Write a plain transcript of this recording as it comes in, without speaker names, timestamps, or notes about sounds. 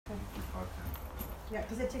Yeah,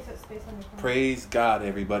 because it takes up space on your phone. Praise God,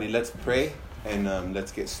 everybody. Let's pray and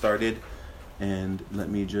let's get started. And let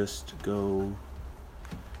me just go.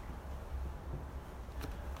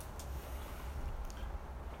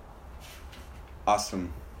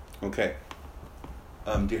 Awesome. Okay.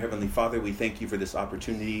 Dear Heavenly Father, we thank you for this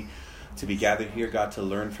opportunity to be gathered here, God, to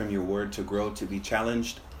learn from your word, to grow, to be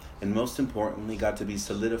challenged, and most importantly, God, to be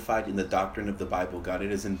solidified in the doctrine of the Bible, God.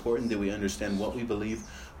 It is important that we understand what we believe,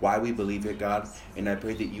 why we believe it, God, and I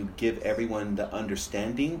pray that you give everyone the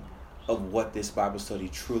understanding of what this Bible study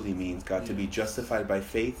truly means, God, to be justified by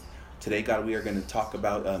faith. Today, God, we are going to talk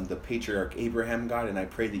about the patriarch Abraham, God, and I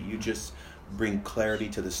pray that you just bring clarity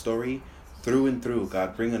to the story through and through,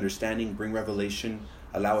 God. Bring understanding, bring revelation.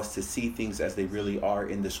 Allow us to see things as they really are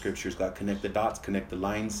in the scriptures, God. Connect the dots, connect the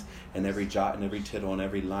lines, and every jot and every tittle and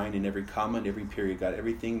every line and every comma and every period, God.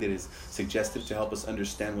 Everything that is suggestive to help us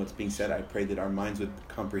understand what's being said, I pray that our minds would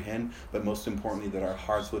comprehend, but most importantly, that our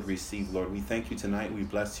hearts would receive, Lord. We thank you tonight. We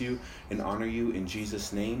bless you and honor you in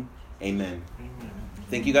Jesus' name. Amen. Amen.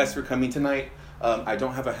 Thank you guys for coming tonight. I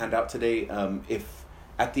don't have a handout today. If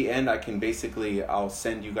at the end I can I'll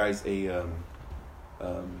send you guys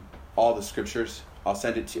all the scriptures. I'll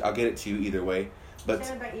get it to you either way. But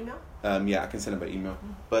send it by email? Yeah, I can send it by email.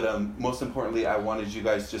 But most importantly, I wanted you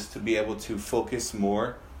guys just to be able to focus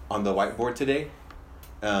more on the whiteboard today.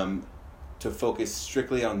 To focus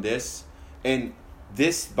strictly on this. And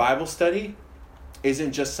this Bible study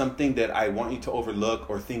isn't just something that I want you to overlook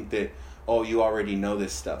or think that, oh, you already know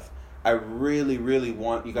this stuff. I really, really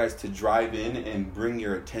want you guys to drive in and bring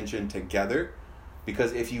your attention together.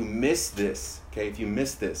 Because if you miss this,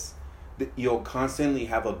 you'll constantly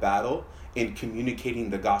have a battle in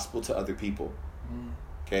communicating the gospel to other people.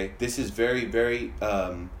 Okay, this is very, very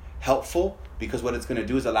helpful, because what it's going to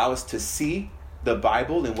do is allow us to see the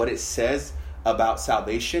Bible and what it says about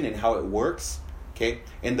salvation and how it works. Okay,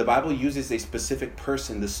 and the Bible uses a specific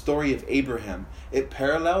person, the story of Abraham. It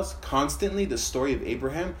parallels constantly the story of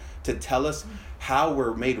Abraham to tell us how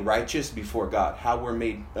we're made righteous before God, how we're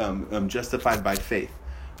made justified by faith.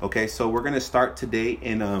 Okay, so we're going to start today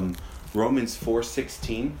in Romans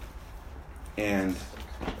 4:16, and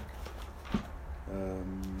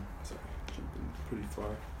sorry, jumping pretty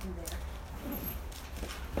far.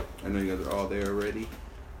 I know you guys are all there already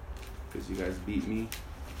because you guys beat me.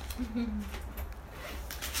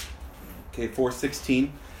 Okay, 4:16.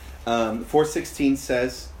 4:16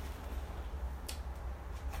 says,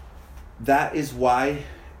 that is why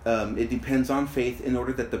it depends on faith, in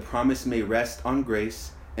order that the promise may rest on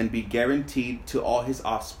grace and be guaranteed to all his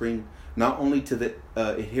offspring, not only to the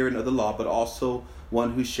adherent of the law, but also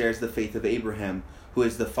one who shares the faith of Abraham, who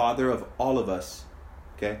is the father of all of us,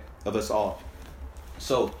 okay, of us all.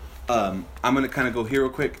 So I'm going to kind of go here real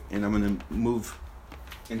quick, and I'm going to move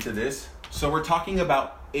into this. So we're talking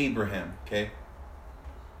about Abraham, okay?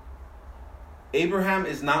 Abraham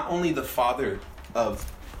is not only the father of...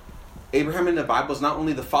 Abraham in the Bible is not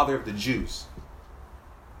only the father of the Jews,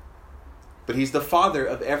 but he's the father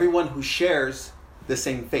of everyone who shares the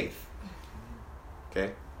same faith.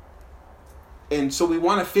 Okay? And so we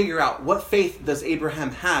want to figure out, what faith does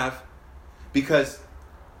Abraham have? Because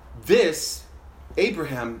this,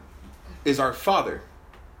 Abraham, is our father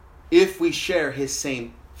if we share his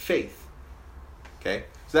same faith. Okay?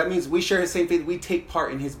 So that means we share his same faith. We take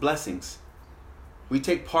part in his blessings. We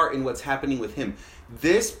take part in what's happening with him.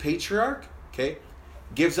 This patriarch, okay,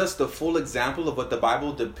 gives us the full example of what the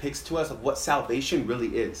Bible depicts to us of what salvation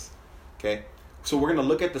really is. Okay? So we're going to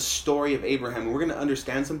look at the story of Abraham, and we're going to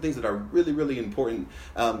understand some things that are really, really important.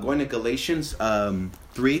 Going to Galatians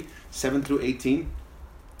 3, 7 through 18.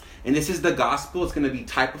 And this is the gospel. It's going to be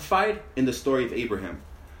typified in the story of Abraham.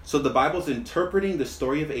 So the Bible's interpreting the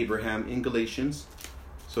story of Abraham in Galatians.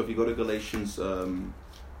 So if you go to Galatians,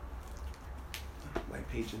 white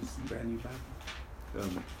pages, brand new Bible.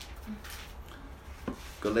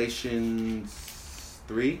 Galatians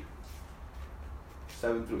 3,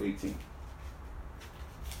 7 through 18.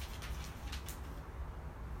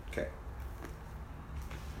 Okay.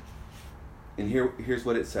 And here's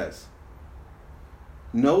what it says.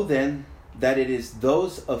 Know then that it is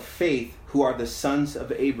those of faith who are the sons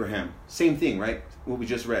of Abraham. Same thing, right? What we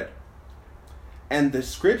just read. And the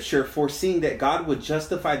scripture, foreseeing that God would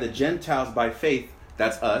justify the Gentiles by faith,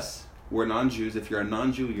 that's us. We're non-Jews. If you're a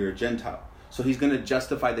non-Jew, you're a Gentile. So he's going to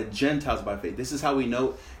justify the Gentiles by faith. This is how we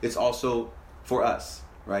know it's also for us,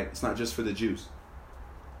 right? It's not just for the Jews.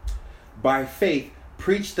 By faith,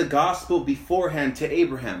 preach the gospel beforehand to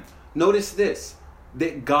Abraham. Notice this,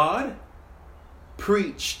 that God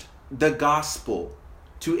preached the gospel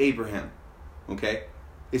to Abraham. Okay?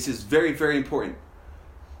 This is very, very important.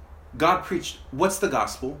 God preached, what's the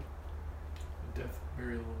gospel? Death,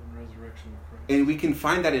 burial, and resurrection of Christ. And we can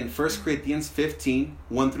find that in 1 Corinthians 15,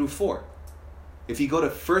 1 through 4. If you go to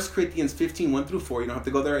 1 Corinthians 15, 1 through 4, you don't have to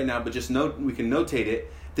go there right now, but just note, we can notate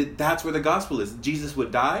it, that's where the gospel is. Jesus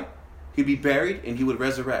would die, he'd be buried, and he would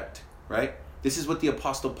resurrect, right? This is what the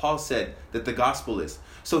Apostle Paul said that the gospel is.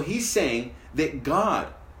 So he's saying that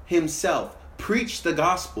God himself preached the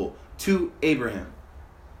gospel to Abraham,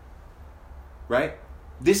 right?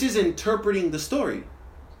 This is interpreting the story.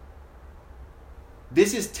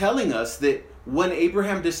 This is telling us that when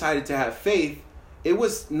Abraham decided to have faith, it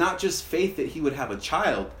was not just faith that he would have a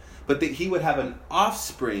child, but that he would have an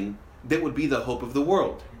offspring that would be the hope of the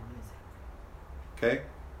world. Okay?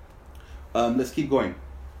 Let's keep going.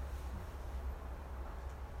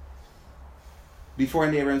 Before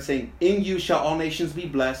Abraham saying, in you shall all nations be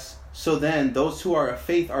blessed. So then, those who are of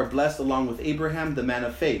faith are blessed along with Abraham, the man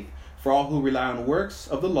of faith. For all who rely on works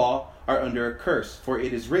of the law are under a curse. For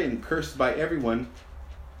it is written, cursed by everyone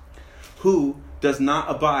who does not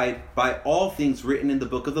abide by all things written in the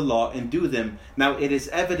book of the law and do them. Now it is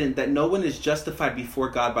evident that no one is justified before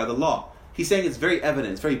God by the law. He's saying it's very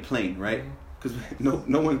evident, it's very plain, right? Because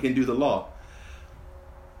no one can do the law.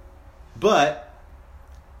 But,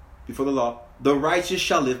 before the law, the righteous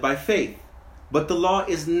shall live by faith. But the law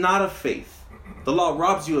is not of faith. The law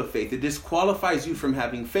robs you of faith. It disqualifies you from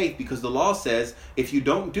having faith because the law says if you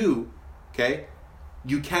don't do, okay,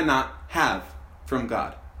 you cannot have from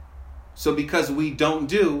God. So because we don't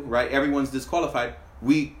do, right, everyone's disqualified,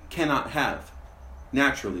 we cannot have,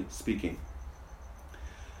 naturally speaking.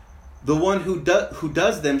 The one who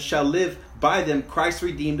does them shall live by them. Christ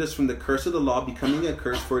redeemed us from the curse of the law, becoming a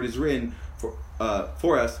curse, for it is written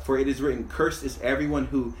for us, for it is written, cursed is everyone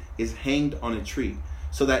who is hanged on a tree,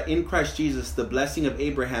 so that in Christ Jesus the blessing of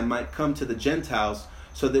Abraham might come to the Gentiles,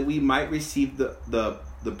 so that we might receive the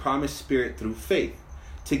promised Spirit through faith.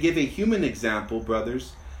 To give a human example,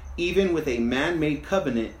 brothers, even with a man-made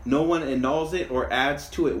covenant, no one annuls it or adds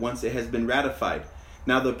to it once it has been ratified.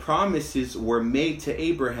 Now the promises were made to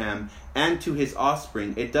Abraham and to his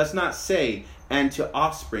offspring. It does not say, and to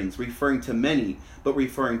offsprings, referring to many, but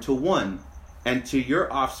referring to one, and to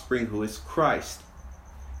your offspring who is Christ.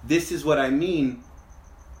 This is what I mean.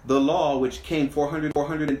 The law, which came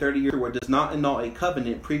 430 years before, does not annul a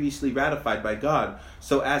covenant previously ratified by God,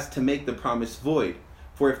 so as to make the promise void.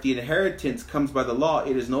 For if the inheritance comes by the law,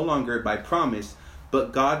 it is no longer by promise,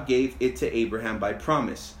 but God gave it to Abraham by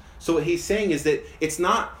promise. So what he's saying is that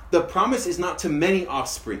the promise is not to many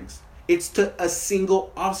offsprings. It's to a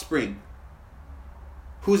single offspring.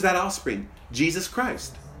 Who's that offspring? Jesus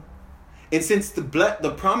Christ. And since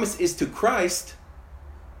the promise is to Christ,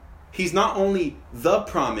 he's not only the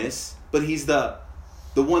promise, but he's the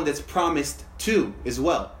one that's promised to as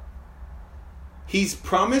well. He's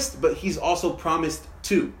promised, but he's also promised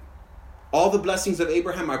to. All the blessings of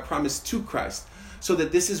Abraham are promised to Christ. So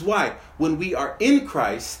that this is why when we are in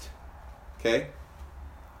Christ, okay,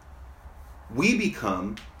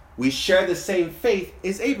 we share the same faith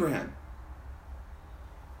as Abraham.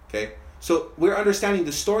 Okay, so we're understanding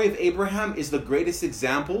the story of Abraham is the greatest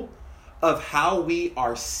example of how we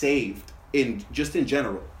are saved in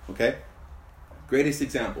general. Okay, greatest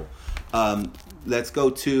example.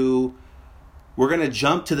 We're going to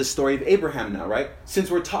jump to the story of Abraham now, right? Since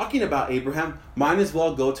we're talking about Abraham, might as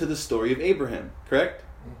well go to the story of Abraham, correct?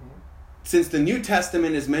 Mm-hmm. Since the New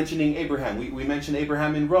Testament is mentioning Abraham, we mentioned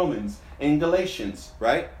Abraham in Romans and in Galatians,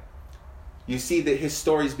 right? You see that his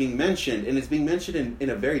story is being mentioned, and it's being mentioned in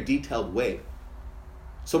a very detailed way.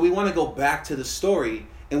 So we want to go back to the story,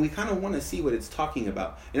 and we kind of want to see what it's talking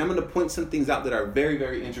about. And I'm going to point some things out that are very,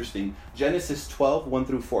 very interesting. Genesis 12, 1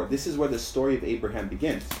 through 4. This is where the story of Abraham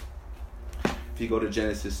begins. If you go to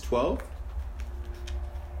Genesis 12,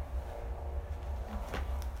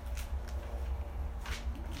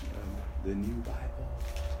 the new Bible.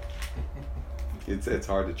 It's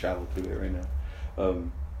hard to travel through it right now.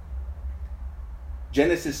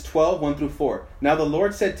 Genesis 12, 1 through 4. Now the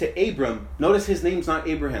Lord said to Abram, notice his name's not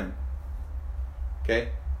Abraham. Okay?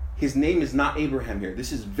 His name is not Abraham here.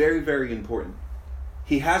 This is very, very important.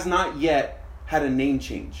 He has not yet had a name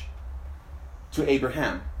change to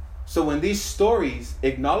Abraham. So when these stories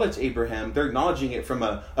acknowledge Abraham, they're acknowledging it from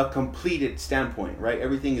a completed standpoint, right?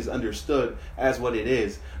 Everything is understood as what it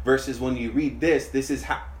is. Versus when you read this is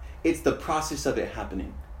it's the process of it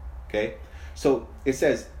happening. Okay? So it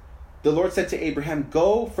says, the Lord said to Abraham,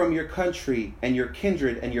 go from your country and your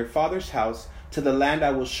kindred and your father's house to the land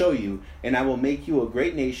I will show you, and I will make you a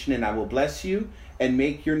great nation, and I will bless you and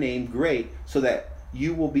make your name great, so that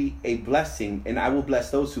you will be a blessing, and I will bless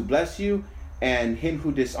those who bless you, and him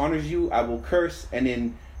who dishonors you I will curse, and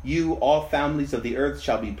in You, all families of the earth,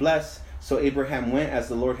 shall be blessed. So Abraham went as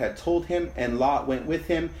the Lord had told him, and Lot went with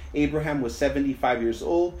him. Abraham was 75 years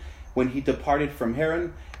old when he departed from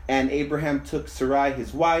Haran. And Abraham took Sarai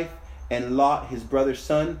his wife, and Lot his brother's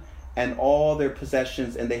son, and all their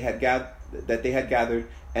possessions and that they had gathered,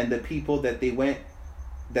 and the people that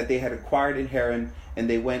they had acquired in Haran, and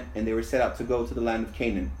they went and they were set out to go to the land of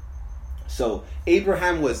Canaan. So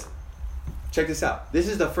Abraham was, check this out. This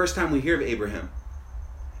is the first time we hear of Abraham.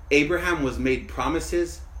 Abraham was made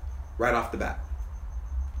promises right off the bat.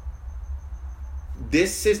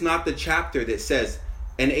 This is not the chapter that says,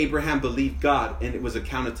 and Abraham believed God and it was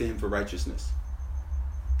accounted to him for righteousness.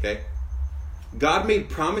 Okay? God made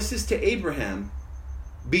promises to Abraham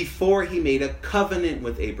before he made a covenant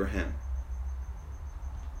with Abraham.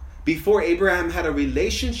 Before Abraham had a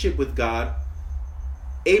relationship with God,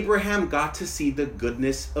 Abraham got to see the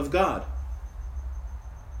goodness of God.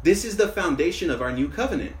 This is the foundation of our new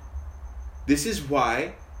covenant. This is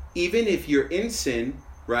why, even if you're in sin,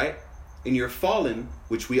 right, and you're fallen,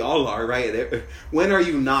 which we all are, right, when are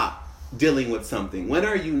you not dealing with something? When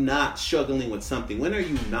are you not struggling with something? When are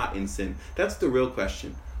you not in sin? That's the real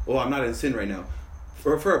question. Oh, I'm not in sin right now.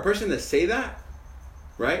 For a person to say that,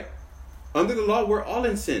 right, under the law, we're all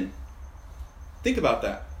in sin. Think about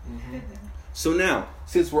that. Mm-hmm. So now,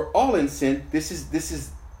 since we're all in sin, this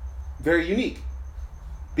is very unique.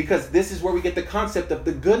 Because this is where we get the concept of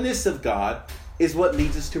the goodness of God is what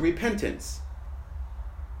leads us to repentance.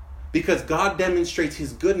 Because God demonstrates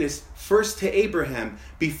his goodness first to Abraham,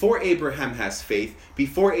 before Abraham has faith,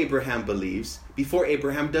 before Abraham believes, before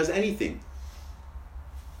Abraham does anything.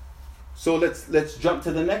 So let's jump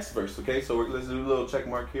to the next verse, okay? So let's do a little check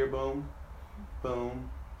mark here. Boom, boom,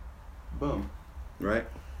 boom. Right?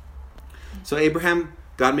 So Abraham,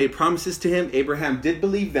 God made promises to him. Abraham did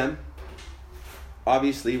believe them.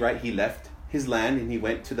 Obviously, right? He left his land and he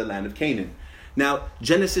went to the land of Canaan. Now,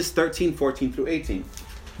 Genesis 13, 14 through 18.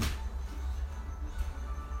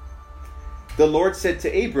 The Lord said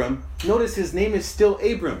to Abram, notice his name is still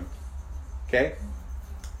Abram. Okay?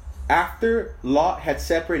 After Lot had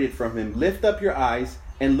separated from him, lift up your eyes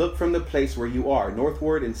and look from the place where you are,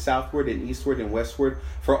 northward and southward and eastward and westward.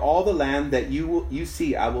 For all the land that you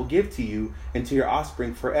see I will give to you and to your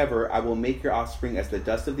offspring forever. I will make your offspring as the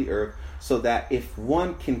dust of the earth, so that if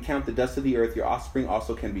one can count the dust of the earth, your offspring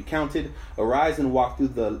also can be counted. Arise and walk through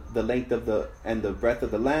the length of the breadth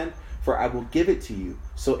of the land, for I will give it to you.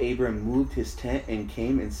 So Abram moved his tent and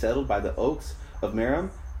came and settled by the oaks of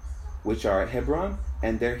Mamre, which are at Hebron,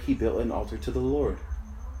 and there he built an altar to the Lord.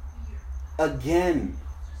 Again,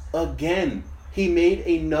 he made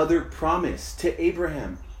another promise to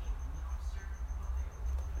Abraham.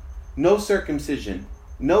 No circumcision,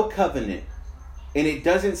 no covenant. And it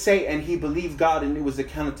doesn't say, and he believed God and it was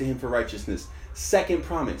accounted to him for righteousness. Second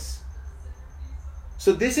promise.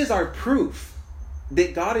 So this is our proof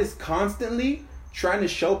that God is constantly trying to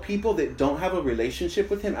show people that don't have a relationship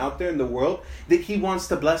with him out there in the world that he wants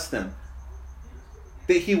to bless them.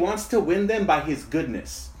 That he wants to win them by his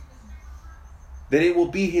goodness. That it will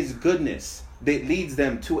be his goodness that leads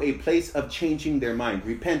them to a place of changing their mind.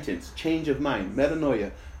 Repentance, change of mind,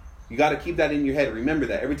 metanoia. You got to keep that in your head. Remember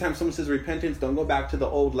that. Every time someone says repentance, don't go back to the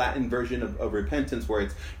old Latin version of repentance where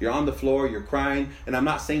it's you're on the floor, you're crying. And I'm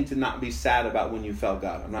not saying to not be sad about when you felt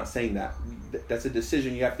God. I'm not saying that. That's a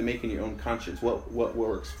decision you have to make in your own conscience. What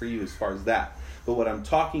works for you as far as that. But what I'm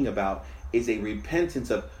talking about is a repentance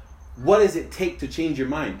of what does it take to change your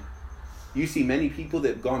mind? You see many people that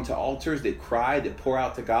have gone to altars, that cry, that pour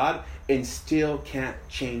out to God, and still can't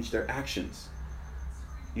change their actions.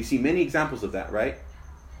 You see many examples of that, right?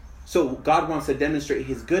 So God wants to demonstrate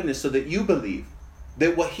his goodness so that you believe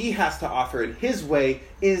that what he has to offer in his way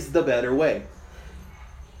is the better way.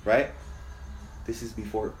 Right? This is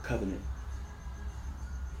before covenant.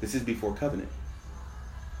 This is before covenant.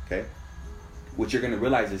 Okay? What you're going to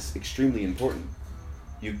realize is extremely important.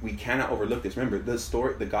 We cannot overlook this. Remember, the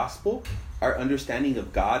story, the gospel, our understanding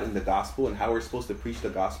of God and the gospel and how we're supposed to preach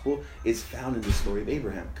the gospel is found in the story of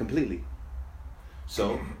Abraham completely.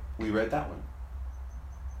 So, we read that one.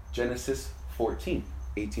 Genesis 14,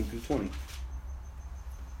 18 through 20.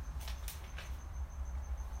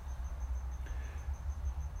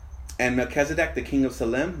 And Melchizedek, the king of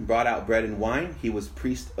Salem, brought out bread and wine. He was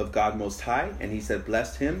priest of God Most High. And he said,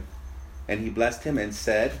 blessed him. And he blessed him and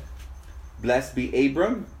said, blessed be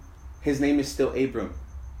Abram. His name is still Abram.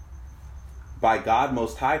 By God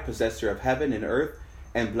Most High, possessor of heaven and earth.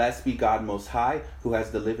 And blessed be God Most High, who has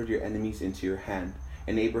delivered your enemies into your hand.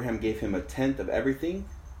 And Abraham gave him a tenth of everything.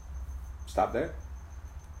 Stop there.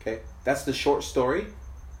 Okay. That's the short story.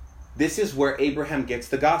 This is where Abraham gets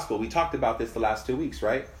the gospel. We talked about this the last 2 weeks,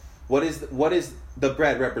 right? What is the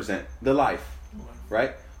bread represent? The life,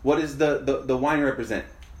 right? What does the wine represent?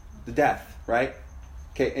 The death, right?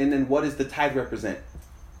 Okay, and then what does the tithe represent?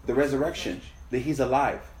 The resurrection, that he's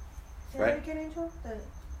alive, right?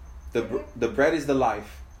 The bread is the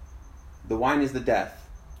life, the wine is the death,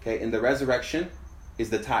 okay, and the resurrection is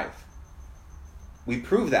the tithe. We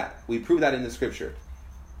prove that. We prove that in the scripture,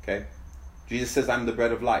 okay? Jesus says, I'm the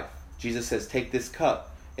bread of life. Jesus says, take this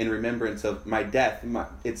cup in remembrance of my death.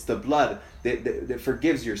 It's the blood that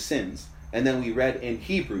forgives your sins. And then we read in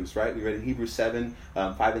Hebrews, right? We read in Hebrews 7,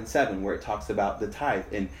 5 and 7, where it talks about the tithe.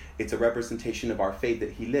 And it's a representation of our faith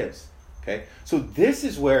that he lives. Okay? So this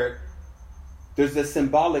is where there's a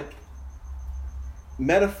symbolic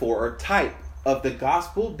metaphor or type of the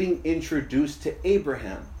gospel being introduced to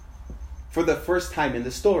Abraham for the first time in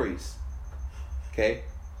the stories. Okay?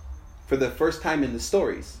 For the first time in the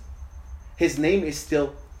stories. His name is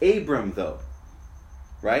still Abram, though.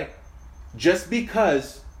 Right? Just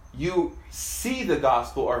because you see the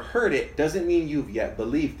gospel or heard it doesn't mean you've yet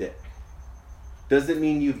believed it. Doesn't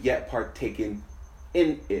mean you've yet partaken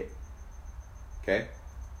in it. Okay?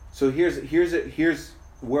 So here's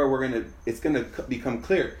where it's gonna become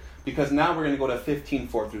clear, because now we're gonna go to 15,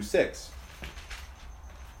 4 through 6.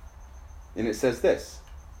 And it says this: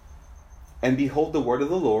 and behold, the word of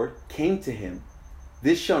the Lord came to him.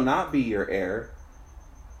 This shall not be your heir.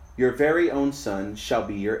 Your very own son shall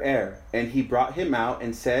be your heir. And he brought him out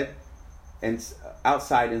and said,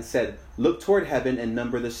 outside and said, look toward heaven and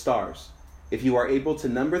number the stars. If you are able to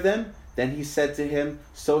number them, then he said to him,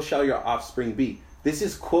 so shall your offspring be. This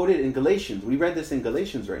is quoted in Galatians. We read this in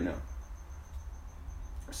Galatians right now.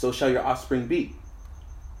 So shall your offspring be.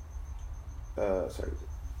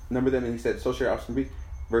 Number them, and he said, so shall your offspring be.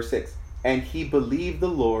 Verse 6. And he believed the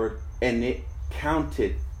Lord, and it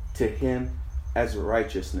counted to him as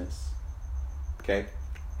righteousness. Okay?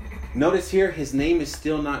 Notice here, his name is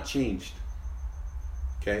still not changed.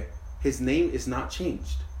 Okay? His name is not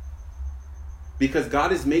changed. Because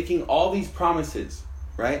God is making all these promises,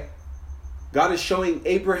 right? God is showing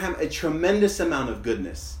Abraham a tremendous amount of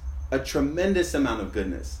goodness. A tremendous amount of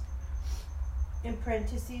goodness. In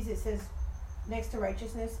parentheses, it says, next to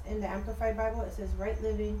righteousness, in the Amplified Bible, it says right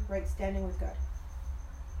living, right standing with God.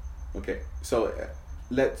 Okay, so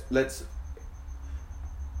let's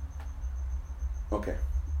okay,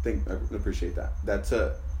 I appreciate that. That's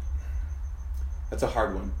a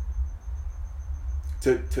hard one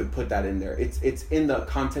to put that in there. It's in the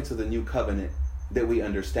context of the new covenant that we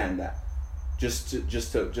understand that. Just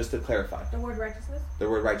to clarify. The word righteousness? The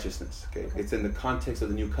word righteousness. Okay. It's in the context of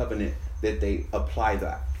the new covenant that they apply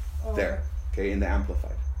that there. Okay, in the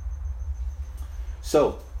Amplified.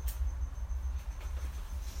 So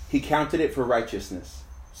he counted it for righteousness.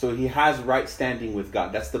 So he has right standing with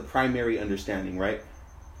God. That's the primary understanding, right?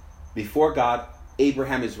 Before God,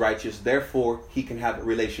 Abraham is righteous. Therefore, he can have a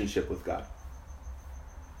relationship with God.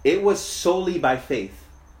 It was solely by faith.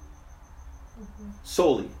 Mm-hmm.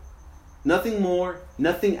 Solely. Nothing more,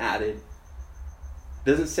 nothing added.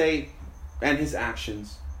 Doesn't say, and his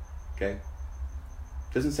actions. Okay?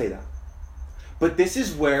 Doesn't say that. But this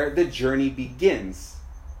is where the journey begins.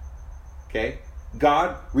 Okay?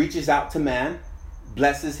 God reaches out to man,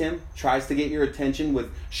 blesses him, tries to get your attention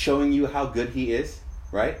with showing you how good he is,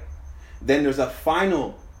 right? Then there's a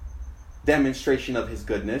final demonstration of his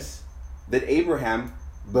goodness that Abraham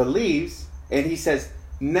believes, and he says,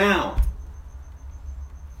 now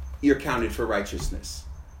you're counted for righteousness.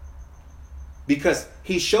 Because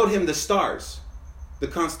he showed him the stars, the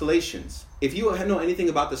constellations. If you know anything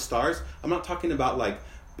about the stars, I'm not talking about like,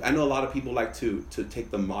 I know a lot of people like to take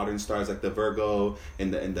the modern stars like the Virgo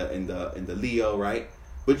and the Leo, right?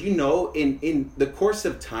 But you know, in the course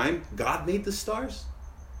of time, God made the stars.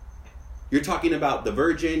 You're talking about the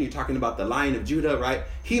Virgin, you're talking about the Lion of Judah, right?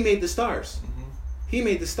 He made the stars. Mm-hmm. He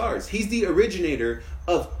made the stars. He's the originator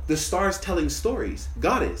of the stars telling stories.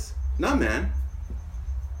 God is, not man.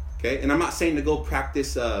 Okay, and I'm not saying to go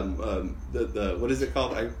practice the what is it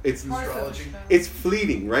called? It's astrology. It's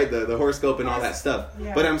fleeting, right? The horoscope and all that stuff.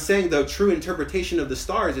 Yeah. But I'm saying the true interpretation of the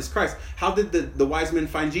stars is Christ. How did the wise men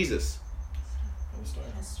find Jesus?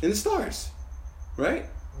 In the stars, right?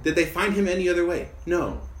 Did they find him any other way?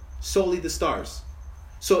 No, solely the stars.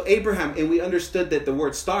 So Abraham, and we understood that the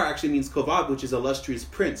word star actually means kovad, which is illustrious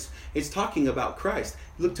prince. It's talking about Christ.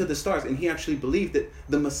 Look to the stars, and he actually believed that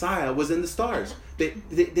the Messiah was in the stars.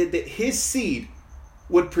 That his seed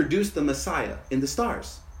would produce the Messiah in the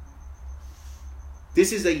stars.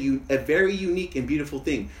 This is a very unique and beautiful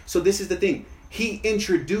thing. So this is the thing. He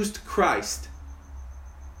introduced Christ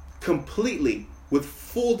completely with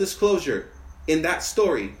full disclosure in that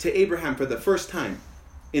story to Abraham for the first time,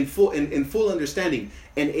 in full understanding,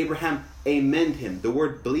 and Abraham amened him. The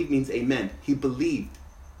word believe means amen. He believed.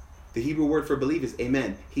 The Hebrew word for believe is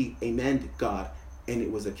amen. He amened God, and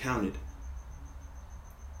it was accounted.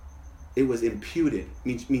 It was imputed.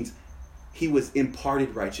 Means he was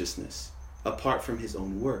imparted righteousness apart from his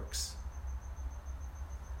own works.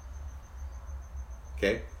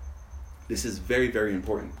 Okay? This is very, very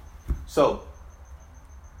important. So,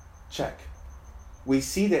 check. We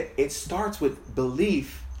see that it starts with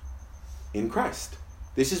belief in Christ.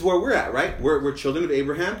 This is where we're at, right? We're children of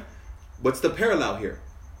Abraham. What's the parallel here?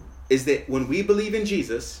 Is that when we believe in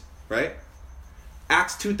Jesus, right?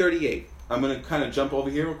 Acts 2:38. I'm going to kind of jump over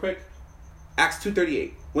here real quick. Acts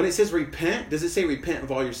 2:38. When it says repent, does it say repent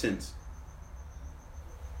of all your sins?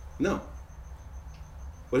 No.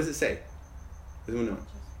 What does it say? Does anyone know?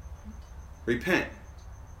 Repent,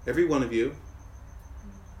 every one of you,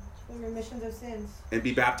 For remission of sins. and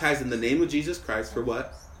be baptized in the name of Jesus Christ for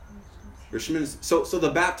what? So the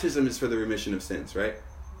baptism is for the remission of sins, right?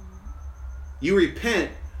 You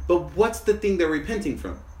repent, but what's the thing they're repenting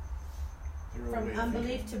from? From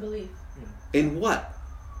unbelief to belief. In what?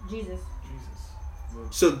 Jesus.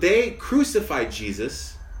 So they crucified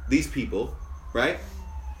Jesus, these people, right?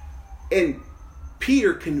 And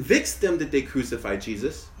Peter convicts them that they crucified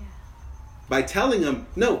Jesus by telling them,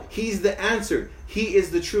 no, he's the answer. He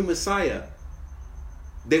is the true Messiah.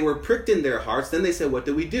 They were pricked in their hearts. Then they said, what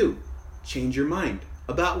do we do? Change your mind.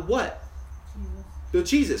 About what? So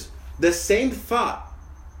Jesus. The same thought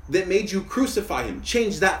that made you crucify him.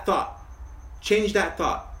 Change that thought. Change that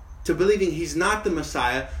thought. To believing he's not the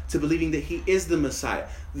Messiah, to believing that he is the Messiah.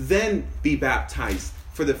 Then be baptized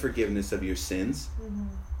for the forgiveness of your sins. Mm-hmm.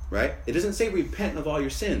 Right? It doesn't say repent of all your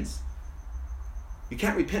sins. You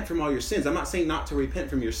can't repent from all your sins. I'm not saying not to repent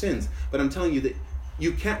from your sins, but I'm telling you that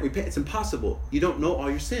you can't repent. It's impossible. You don't know all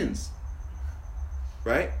your sins.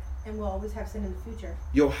 Right? And we'll always have sin in the future.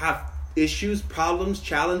 You'll have issues, problems,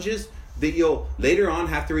 challenges that you'll later on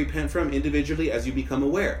have to repent from individually as you become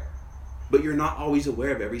aware. But you're not always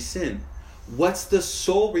aware of every sin. What's the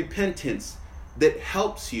sole repentance that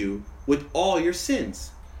helps you with all your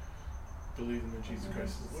sins? Believing in Jesus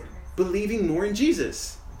Christ as Lord. Believing more in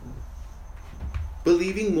Jesus.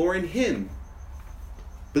 Believing more in him.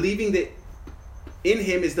 Believing that in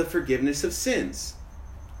him is the forgiveness of sins.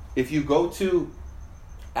 If you go to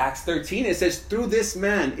Acts 13, it says, through this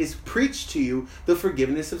man is preached to you the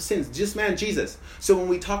forgiveness of sins. Just man, Jesus. So when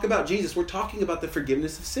we talk about Jesus, we're talking about the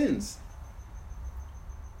forgiveness of sins.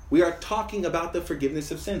 We are talking about the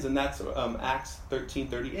forgiveness of sins, and that's Acts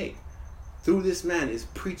 13:38. Through this man is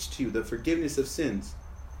preached to you the forgiveness of sins.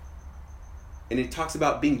 And it talks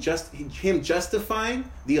about being him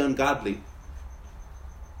justifying the ungodly.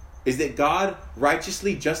 Is that God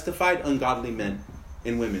righteously justified ungodly men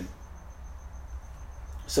and women.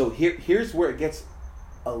 So here's where it gets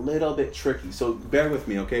a little bit tricky. So bear with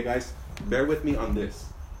me, okay, guys? Bear with me on this.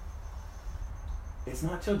 It's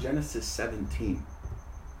not till Genesis 17.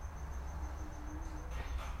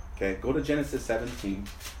 Okay, go to Genesis 17,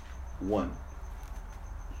 1.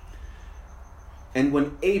 And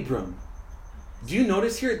when Abram, do you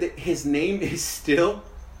notice here that his name is still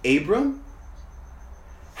Abram?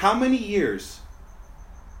 How many years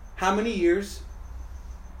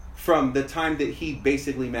from the time that he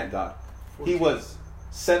basically met God? 14. He was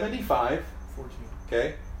 75. 14.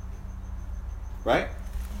 Okay. Right?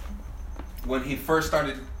 When he first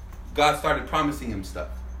started, God started promising him stuff.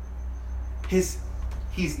 He's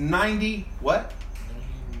 90, what?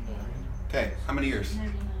 99. Okay, how many years?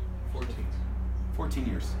 14. 14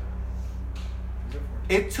 years. Is it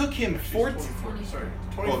 14? It took him 14... 24, sorry.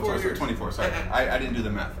 24 Oh, sorry, years. 24, sorry. I didn't do the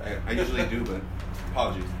math. I usually do, but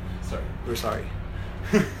apologies. Sorry. We're sorry.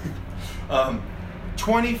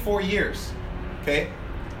 24 years, okay?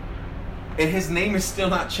 And his name is still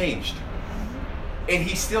not changed. And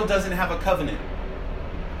he still doesn't have a covenant.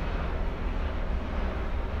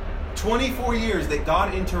 24 years that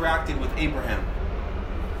God interacted with Abraham.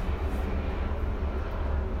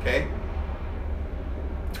 Okay?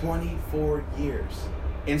 24 years.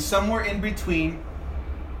 And somewhere in between,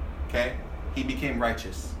 okay, he became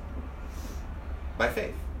righteous by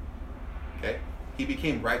faith. Okay? He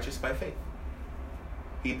became righteous by faith.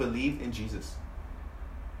 He believed in Jesus.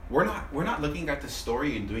 We're not looking at the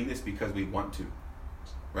story and doing this because we want to.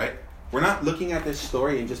 Right? We're not looking at this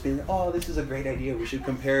story and just being, oh, this is a great idea. We should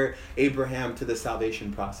compare Abraham to the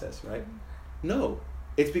salvation process, right? No.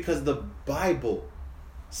 It's because the Bible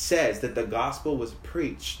says that the gospel was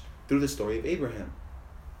preached through the story of Abraham.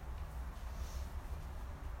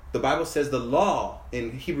 The Bible says the law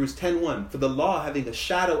in Hebrews 10:1, for the law having a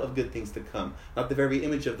shadow of good things to come, not the very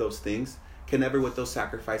image of those things, can never with those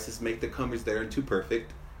sacrifices make the comers thereunto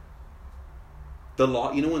perfect. The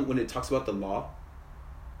law, you know when it talks about the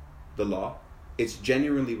law, it's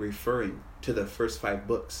genuinely referring to the first 5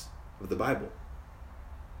 books of the Bible.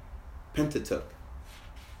 Pentateuch.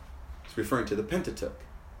 It's referring to the Pentateuch,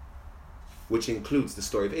 which includes the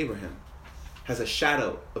story of Abraham. Has a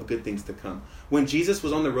shadow of good things to come. When Jesus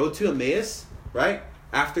was on the road to Emmaus, right?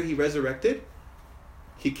 After he resurrected,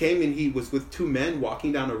 he came and he was with 2 men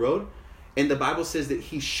walking down a road. And the Bible says that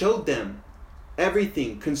he showed them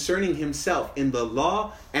everything concerning himself in the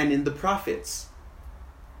law and in the prophets.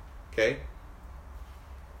 Okay?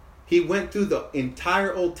 He went through the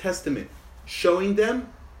entire Old Testament, showing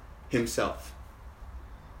them himself.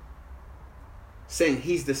 Saying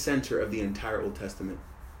he's the center of the entire Old Testament.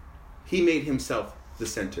 He made himself the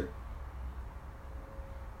center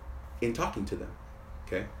in talking to them.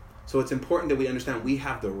 Okay? So it's important that we understand we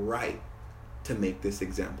have the right to make this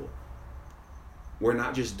example. We're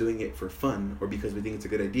not just doing it for fun or because we think it's a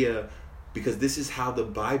good idea, because this is how the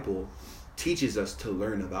Bible teaches us to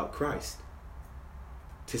learn about Christ.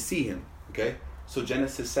 To see him. Okay? So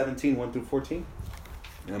Genesis 17, 1 through 14.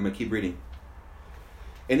 And I'm going to keep reading.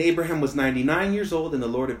 And Abraham was 99 years old, and the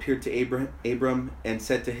Lord appeared to Abram and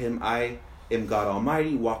said to him, I am God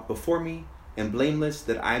Almighty, walk before me, and blameless,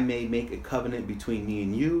 that I may make a covenant between me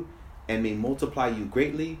and you, and may multiply you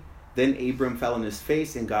greatly. Then Abram fell on his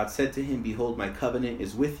face, and God said to him, Behold, my covenant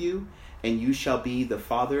is with you, and you shall be the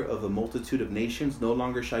father of a multitude of nations. No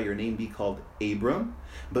longer shall your name be called Abram,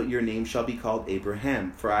 but your name shall be called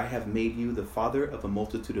Abraham. For I have made you the father of a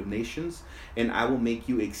multitude of nations, and I will make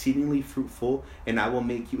you exceedingly fruitful, and I will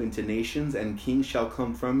make you into nations, and kings shall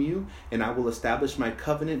come from you, and I will establish my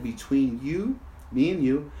covenant between you, me and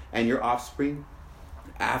you, and your offspring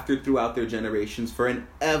after throughout their generations for an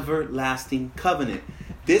everlasting covenant.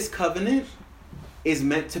 This covenant is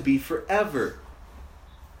meant to be forever.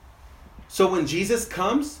 So when Jesus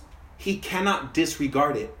comes, he cannot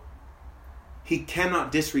disregard it. He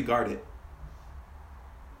cannot disregard it.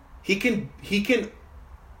 He can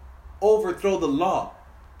overthrow the law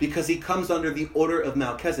because he comes under the order of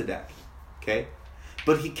Melchizedek. Okay?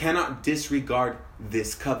 But he cannot disregard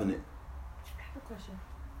this covenant. I have a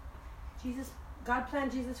question. God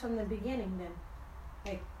planned Jesus from the beginning then.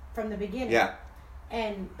 Like from the beginning. Yeah.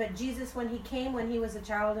 But Jesus, when he came, when he was a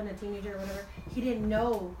child and a teenager or whatever, he didn't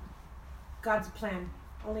know God's plan.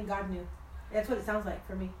 Only God knew. That's what it sounds like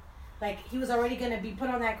for me. Like he was already going to be put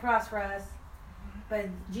on that cross for us, but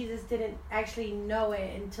Jesus didn't actually know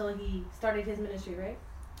it until he started his ministry, right?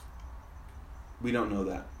 We don't know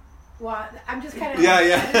that. Well, I'm just kind of... Yeah.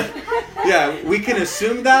 Yeah, we can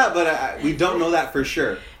assume that, but we don't know that for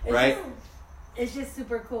sure, right? It's just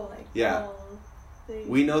super cool. Like, yeah.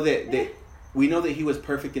 We know that he was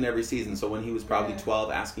perfect in every season. So when he was probably 12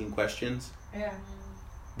 asking questions. Yeah.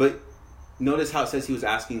 But notice how it says he was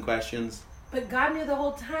asking questions. But God knew the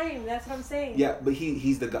whole time. That's what I'm saying. Yeah, but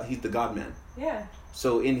he's the God man. Yeah.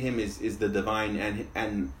 So in him is the divine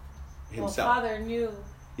and himself. Well, Father knew.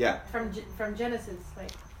 Yeah. From Genesis,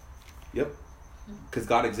 like. Yep. Because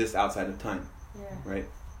God exists outside of time. Yeah. Right.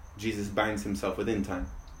 Jesus binds himself within time.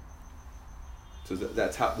 So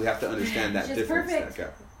that's how we have to understand that difference.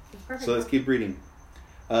 Perfect. So let's keep reading.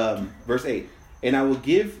 Verse 8. And I will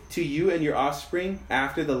give to you and your offspring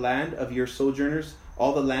after the land of your sojourners,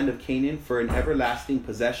 all the land of Canaan, for an everlasting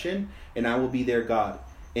possession, and I will be their God.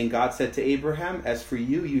 And God said to Abraham, As for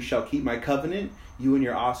you, you shall keep my covenant, you and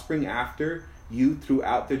your offspring after you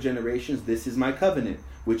throughout their generations. This is my covenant,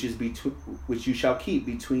 which you shall keep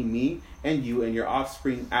between me and you and your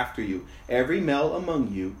offspring after you. Every male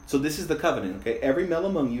among you, so this is the covenant, okay? Every male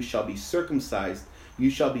among you shall be circumcised. You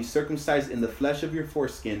shall be circumcised in the flesh of your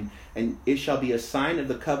foreskin, and it shall be a sign of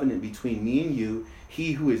the covenant between me and you.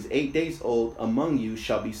 He who is 8 days old among you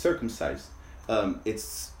shall be circumcised.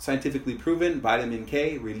 It's scientifically proven, vitamin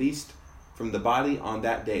K released from the body on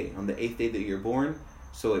that day, on the 8th day that you're born.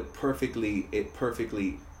 So it perfectly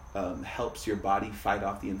helps your body fight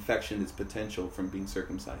off the infection that's potential from being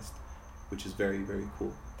circumcised, which is very, very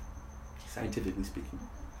cool, scientifically speaking.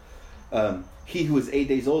 He who is 8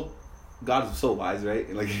 days old, God is so wise,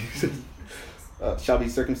 right? Like he says, shall be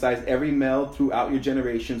circumcised, every male throughout your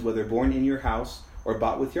generations, whether born in your house or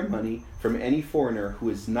bought with your money, from any foreigner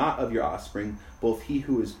who is not of your offspring, both he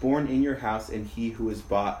who is born in your house and he who is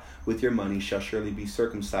bought with your money shall surely be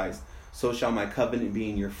circumcised. So shall my covenant be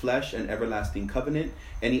in your flesh, an everlasting covenant.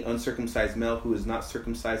 Any uncircumcised male who is not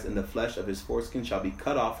circumcised in the flesh of his foreskin shall be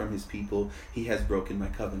cut off from his people. He has broken my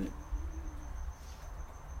covenant.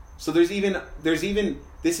 So there's even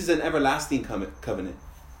this is an everlasting covenant.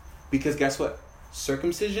 Because guess what?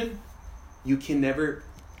 Circumcision, you can never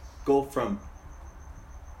go from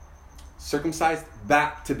circumcised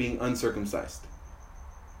back to being uncircumcised.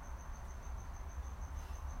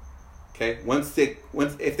 Okay?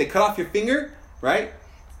 If they cut off your finger, right?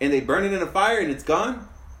 And they burn it in a fire and it's gone,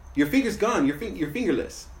 your finger's gone. You're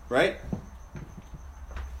fingerless, right?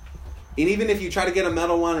 And even if you try to get a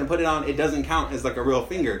metal one and put it on, it doesn't count as like a real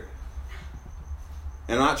finger.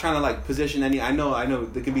 And I'm not trying to like position any. I know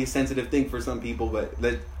that can be a sensitive thing for some people,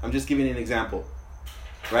 but I'm just giving you an example,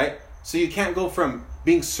 right? So you can't go from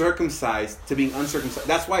being circumcised to being uncircumcised.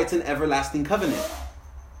 That's why it's an everlasting covenant.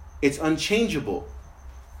 It's unchangeable.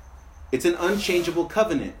 It's an unchangeable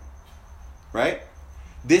covenant, right?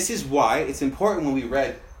 This is why it's important when we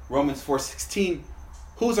read Romans 4:16.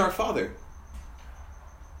 Who's our father?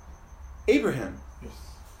 Abraham, Yes.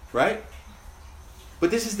 right?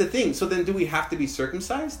 But this is the thing. So then do we have to be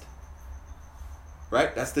circumcised?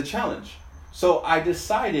 Right? That's the challenge. So I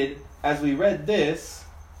decided as we read this,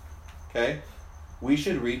 okay, we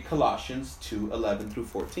should read Colossians 2:11 through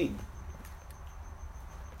 14.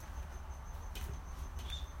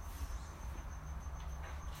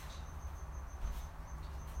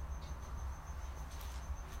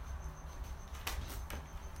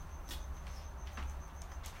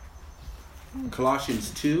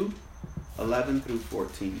 Colossians 2:11 through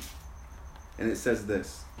 14. And it says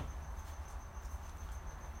this.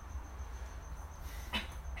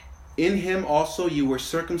 In him also you were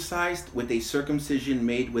circumcised with a circumcision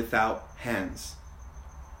made without hands,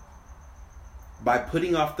 by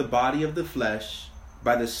putting off the body of the flesh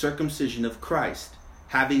by the circumcision of Christ,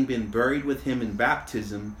 having been buried with him in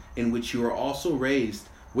baptism, in which you are also raised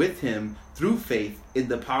with him through faith in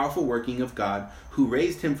the powerful working of God, who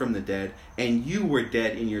raised him from the dead. And you were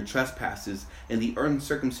dead in your trespasses and the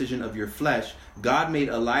uncircumcision of your flesh, God made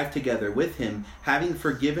alive together with him, having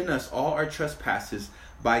forgiven us all our trespasses,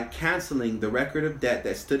 by canceling the record of debt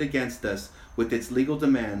that stood against us with its legal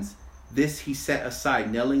demands. This he set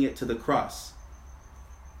aside, nailing it to the cross.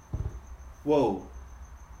 Whoa.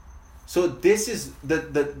 So this is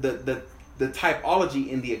the typology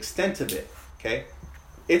in the extent of it, okay?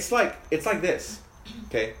 It's like this,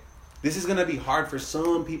 okay? This is going to be hard for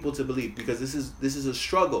some people to believe, because this is a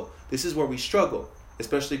struggle. This is where we struggle,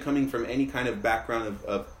 especially coming from any kind of background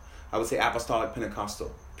of I would say apostolic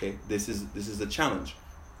Pentecostal, okay? This is a challenge,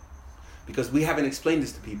 because we haven't explained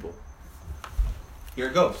this to people. Here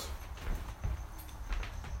it goes.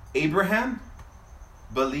 Abraham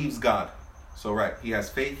believes God. So right, he has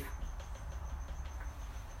faith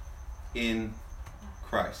in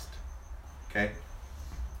Christ. Okay?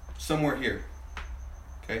 Somewhere here.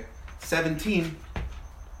 Okay? 17,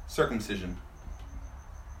 circumcision.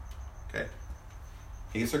 Okay?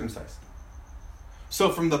 He is circumcised.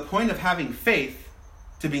 So from the point of having faith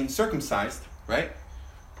to being circumcised, right?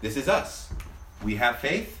 This is us. We have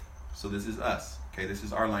faith, so this is us. Okay, this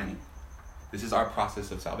is our lining. This is our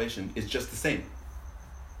process of salvation. It's just the same.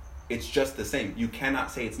 It's just the same. You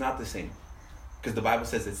cannot say it's not the same, because the Bible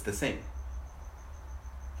says it's the same.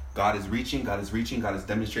 God is reaching, God is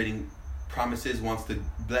demonstrating promises, wants to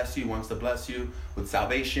bless you with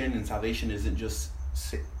salvation. And salvation isn't just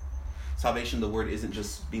salvation, the word isn't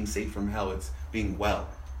just being saved from hell, it's being well.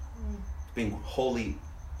 Being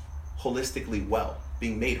holistically well,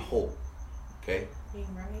 being made whole. Okay?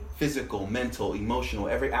 Being right. Physical, mental, emotional,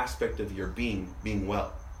 every aspect of your being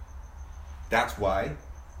well. That's what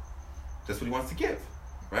he wants to give,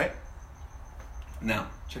 right? Now,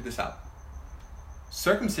 check this out.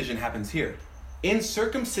 Circumcision happens here. In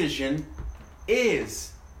circumcision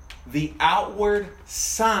is the outward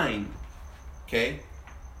sign. Okay?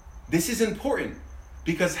 This is important,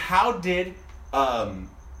 because how did the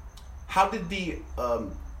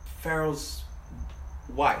Pharaoh's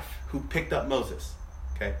wife who picked up Moses,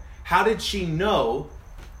 okay? How did she know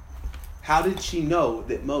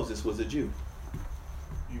that Moses was a Jew?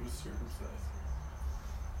 He was circumcised.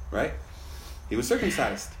 Right? He was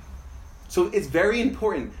circumcised. So it's very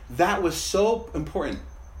important. That was so important.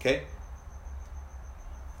 Okay?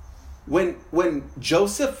 When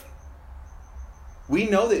Joseph, we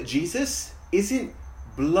know that Jesus isn't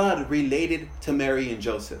blood related to Mary and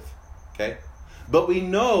Joseph. Okay? But we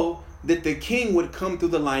know that the king would come through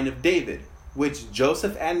the line of David, which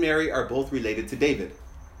Joseph and Mary are both related to David.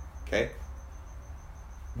 Okay?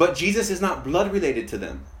 But Jesus is not blood related to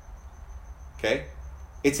them. Okay?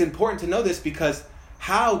 It's important to know this, because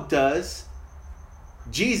how does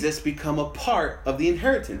Jesus become a part of the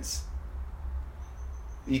inheritance?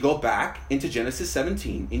 You go back into Genesis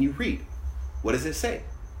 17 and you read. What does it say?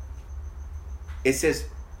 It says,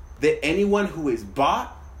 that anyone who is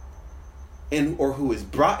bought or who is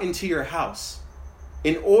brought into your house,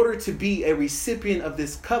 in order to be a recipient of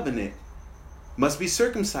this covenant, must be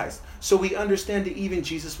circumcised. So we understand that even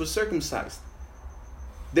Jesus was circumcised.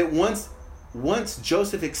 That once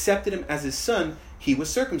Joseph accepted him as his son, he was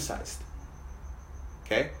circumcised.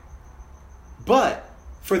 Okay? But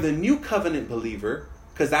for the new covenant believer,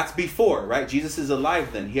 because that's before, right? Jesus is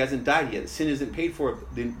alive then. He hasn't died yet. Sin isn't paid for.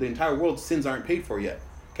 The entire world's sins aren't paid for yet.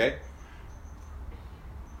 Okay?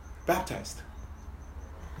 Baptized.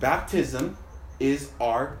 Baptism is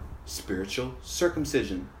our spiritual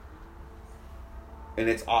circumcision. And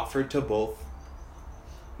it's offered to both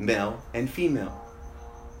male and female.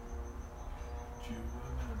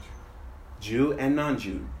 Jew and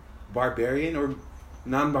non-Jew. Barbarian or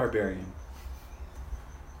non-barbarian.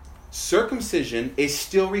 Circumcision is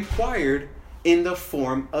still required in the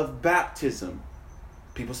form of baptism.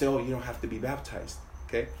 People say, oh, you don't have to be baptized.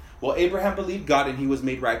 Okay? Well, Abraham believed God and he was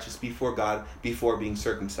made righteous before God before being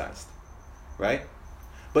circumcised. Right?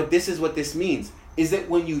 But this is what this means. Is that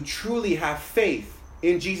when you truly have faith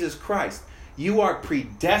in Jesus Christ, you are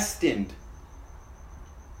predestined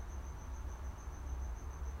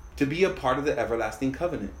to be a part of the everlasting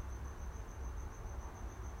covenant.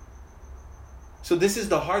 So this is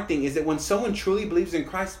the hard thing, is that when someone truly believes in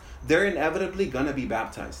Christ, they're inevitably going to be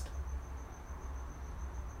baptized.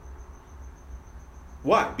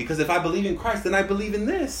 Why? Because if I believe in Christ, then I believe in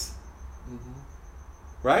this. Mm-hmm.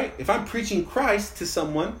 Right? If I'm preaching Christ to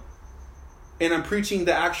someone, and I'm preaching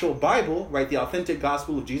the actual Bible, right, the authentic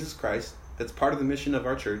gospel of Jesus Christ, that's part of the mission of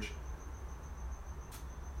our church.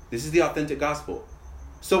 This is the authentic gospel.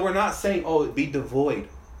 So we're not saying, oh, be devoid,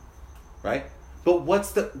 right? But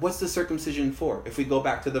what's the circumcision for? If we go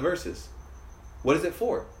back to the verses, what is it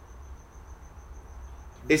for?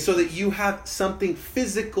 It's so that you have something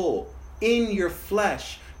physical in your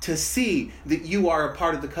flesh to see that you are a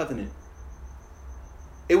part of the covenant.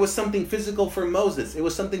 It was something physical for Moses. It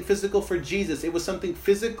was something physical for Jesus. It was something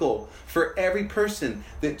physical for every person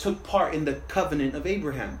that took part in the covenant of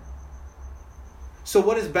Abraham. So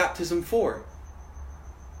what is baptism for?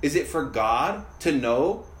 Is it for God to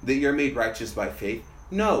know that you're made righteous by faith?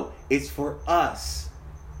 No, it's for us.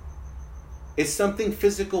 It's something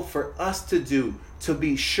physical for us to do, to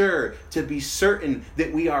be sure, to be certain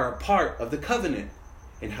that we are a part of the covenant.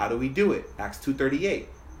 And how do we do it? Acts 2:38.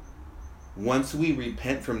 Once we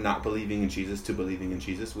repent from not believing in Jesus to believing in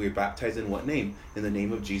Jesus, we are baptized in what name? In the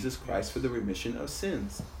name of Jesus Christ for the remission of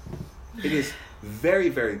sins. It is very,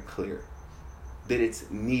 very clear that it's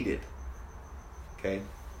needed. Okay?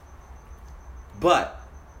 But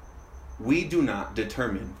we do not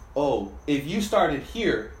determine, oh, if you started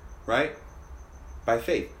here, right, by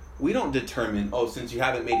faith, we don't determine, oh, since you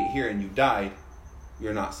haven't made it here and you died,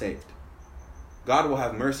 you're not saved. God will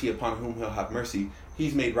have mercy upon whom he'll have mercy.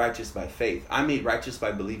 He's made righteous by faith. I'm made righteous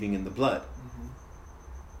by believing in the blood. Mm-hmm.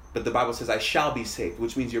 But the Bible says, I shall be saved,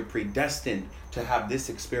 which means you're predestined to have this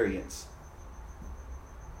experience.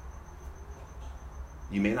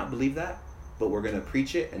 You may not believe that, but we're going to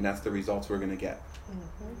preach it, and that's the results we're going to get.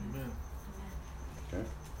 Mm-hmm. Amen. Okay?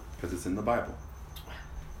 Because it's in the Bible.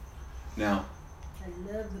 Now, I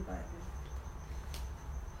love the Bible.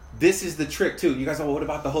 This is the trick, too. You guys are, well, what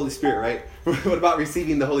about the Holy Spirit, right? What about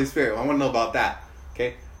receiving the Holy Spirit? I want to know about that.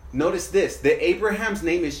 Okay? Notice this. That Abraham's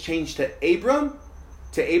name is changed to Abraham,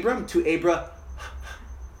 to Abraham.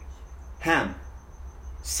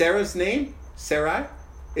 Sarah's name, Sarai,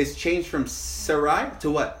 is changed from Sarai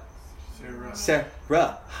to what?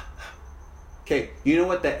 Sarah. Okay, you know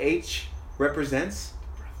what the H represents?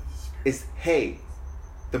 It's hey,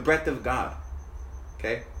 the breath of God.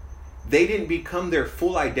 Okay? They didn't become their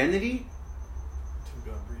full identity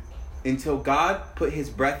until God put his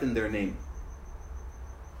breath in their name.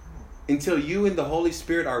 Until you and the Holy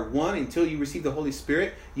Spirit are one, until you receive the Holy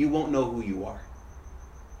Spirit, you won't know who you are.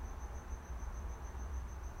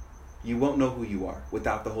 You won't know who you are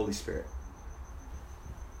without the Holy Spirit.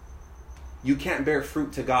 You can't bear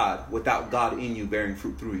fruit to God without God in you bearing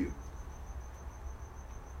fruit through you.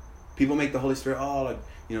 People make the Holy Spirit,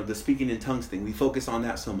 the speaking in tongues thing. We focus on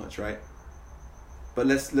that so much, right? But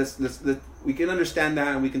let's we can understand that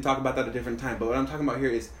and we can talk about that at a different time. But what I'm talking about here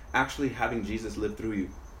is actually having Jesus live through you.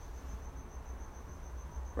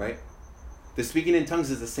 Right? The speaking in tongues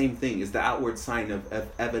is the same thing. It's the outward sign of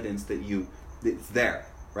evidence that it's there,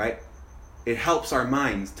 right? It helps our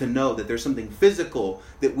minds to know that there's something physical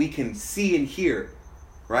that we can see and hear,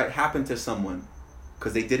 right, happen to someone.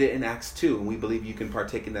 Because they did it in Acts 2, and we believe you can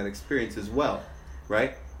partake in that experience as well,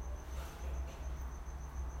 right?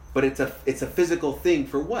 But it's a physical thing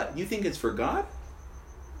for what? You think it's for God?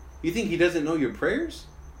 You think he doesn't know your prayers?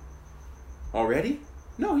 already?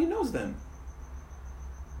 No, he knows them.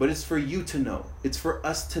 But it's for you to know. It's for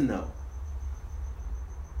us to know.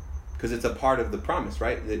 Because it's a part of the promise,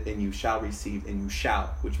 right? And you shall receive, and you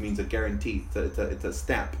shall, which means a guarantee. It's a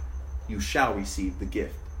stamp. You shall receive the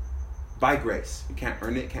gift. By grace. You can't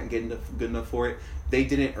earn it, can't get good enough for it. They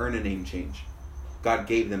didn't earn a name change. God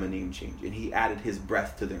gave them a name change, and he added his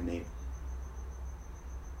breath to their name.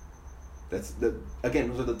 Those are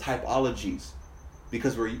the typologies.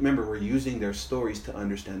 Because we're using their stories to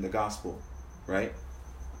understand the gospel, right?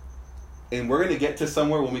 And we're gonna get to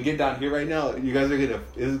somewhere when we get down here right now. You guys are this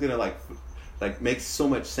is gonna like make so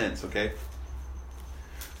much sense, okay?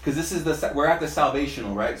 Because this is we're at the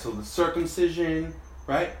salvational, right? So the circumcision,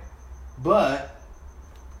 right? But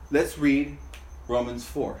let's read Romans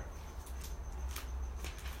 4.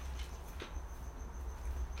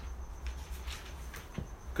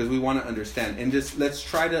 Because we want to understand, and just let's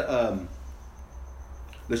try to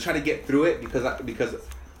get through it because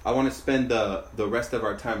I want to spend the rest of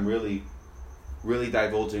our time really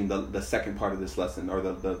divulging the second part of this lesson, or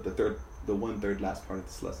the 1/3 last part of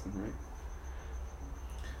this lesson, right?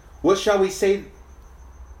 What shall we say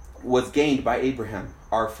was gained by Abraham,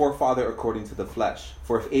 our forefather according to the flesh?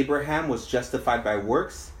 For if Abraham was justified by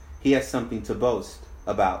works, he has something to boast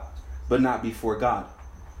about, but not before God.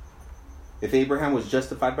 If Abraham was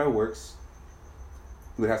justified by works,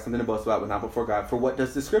 he would have something to boast about, but not before God. For what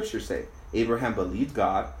does the scripture say? Abraham believed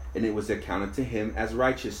God, and it was accounted to him as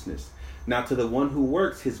righteousness. Now to the one who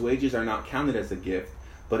works, his wages are not counted as a gift,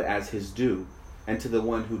 but as his due. And to the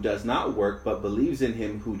one who does not work, but believes in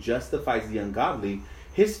him who justifies the ungodly,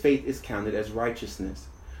 his faith is counted as righteousness.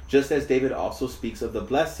 Just as David also speaks of the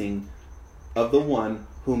blessing of the one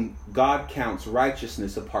whom God counts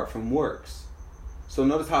righteousness apart from works. So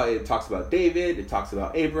notice how it talks about David, it talks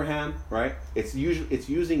about Abraham, right? It's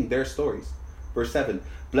using their stories. Verse 7,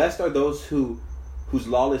 blessed are those whose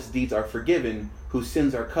lawless deeds are forgiven, whose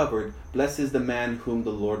sins are covered. Blessed is the man whom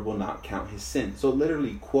the Lord will not count his sin. So it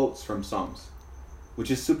literally quotes from Psalms, which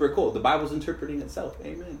is super cool. The Bible's interpreting itself.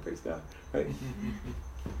 Amen. Praise God. Right?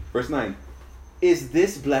 Verse 9, is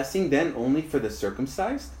this blessing then only for the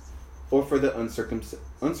circumcised or for the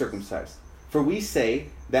uncircumcised? For we say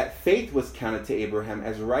that faith was counted to Abraham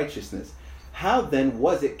as righteousness. How then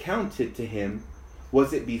was it counted to him?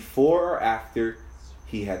 Was it before or after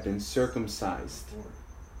he had been circumcised?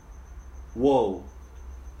 Whoa.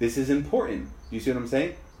 This is important. Do you see what I'm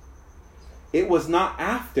saying? It was not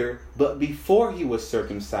after, but before he was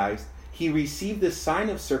circumcised. He received the sign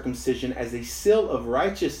of circumcision as a seal of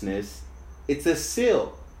righteousness. It's a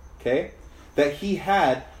seal, okay, that he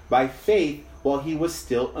had by faith while he was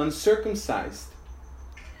still uncircumcised.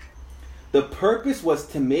 The purpose was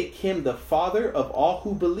to make him the father of all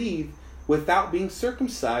who believe without being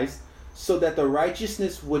circumcised, so that the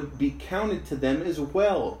righteousness would be counted to them as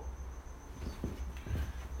well.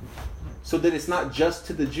 So that it's not just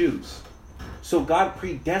to the Jews. So God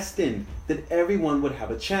predestined that everyone would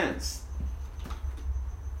have a chance.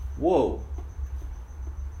 Whoa.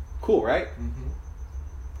 Cool, right?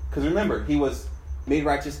 Because remember, he was made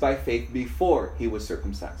righteous by faith before he was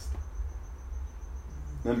circumcised.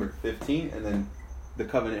 Remember, 15, and then the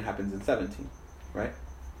covenant happens in 17, right?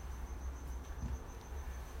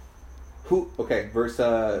 Verse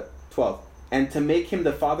 12. And to make him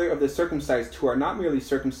the father of the circumcised, who are not merely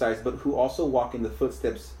circumcised, but who also walk in the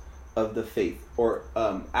footsteps of the faith, or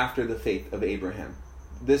after the faith of Abraham.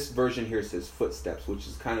 This version here says footsteps, which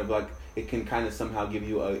is kind of like, it can kind of somehow give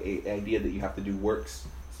you an idea that you have to do works.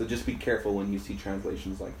 So just be careful when you see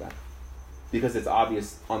translations like that. Because it's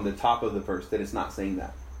obvious on the top of the verse that it's not saying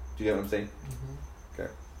that. Do you get what I'm saying?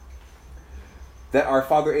 Okay. That our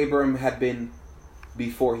father Abraham had been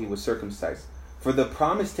before he was circumcised. For the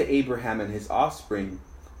promise to Abraham and his offspring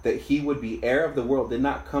that he would be heir of the world did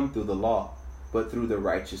not come through the law, but through the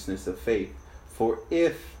righteousness of faith. For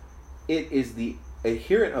if it is the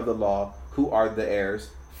adherent of the law who are the heirs,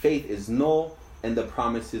 faith is null and the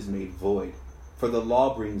promise is made void. For the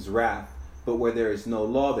law brings wrath, but where there is no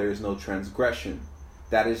law, there is no transgression.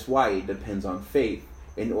 That is why it depends on faith,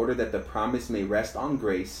 in order that the promise may rest on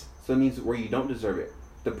grace. So it means where you don't deserve it.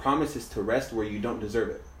 The promise is to rest where you don't deserve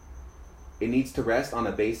it. It needs to rest on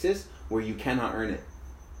a basis where you cannot earn it.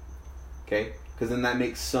 Okay? Because then that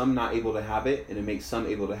makes some not able to have it, and it makes some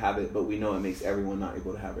able to have it, but we know it makes everyone not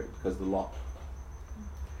able to have it because of the law.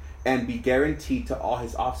 And be guaranteed to all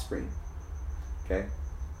his offspring. Okay?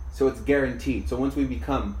 So it's guaranteed. So once we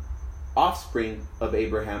become offspring of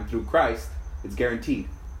Abraham through Christ, it's guaranteed.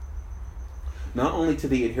 Not only to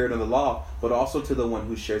the adherent of the law, but also to the one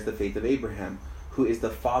who shares the faith of Abraham. who is the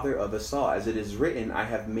father of us all. As it is written, I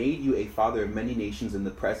have made you a father of many nations in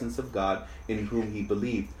the presence of God, in whom he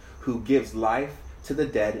believed, who gives life to the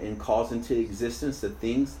dead and calls into existence the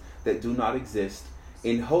things that do not exist.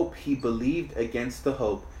 In hope he believed against the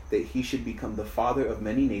hope that he should become the father of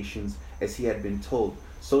many nations, as he had been told,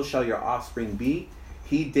 so shall your offspring be.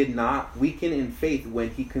 He did not weaken in faith when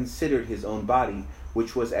he considered his own body,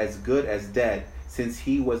 which was as good as dead, since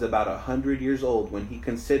he was about 100 years old when he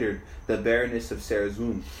considered the barrenness of Sarah's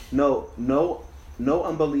womb. No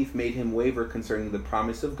unbelief made him waver concerning the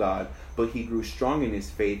promise of God, but he grew strong in his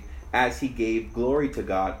faith as he gave glory to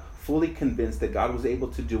God, fully convinced that God was able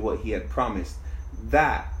to do what he had promised.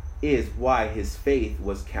 That is why his faith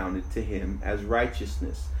was counted to him as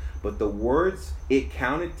righteousness. But the words it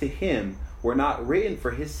counted to him were not written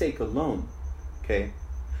for his sake alone, okay,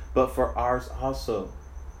 but for ours also,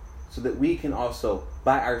 so that we can also,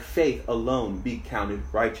 by our faith alone, be counted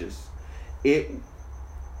righteous. It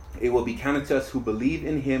will be counted to us who believe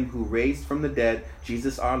in him who raised from the dead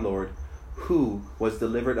Jesus our Lord, who was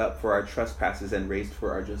delivered up for our trespasses and raised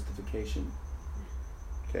for our justification.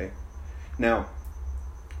 Okay. Now,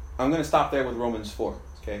 I'm going to stop there with Romans 4.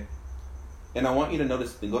 Okay. And I want you to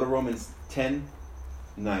notice, go to Romans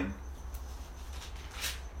 10:9.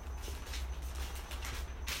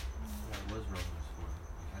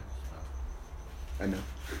 I know.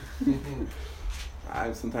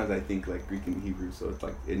 Sometimes I think like Greek and Hebrew, so it's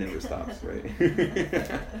like it never stops, right?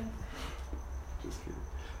 Just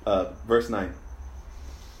kidding. Verse 9.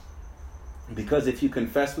 Because if you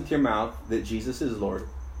confess with your mouth that Jesus is Lord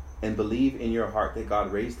and believe in your heart that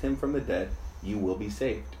God raised him from the dead, you will be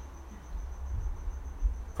saved.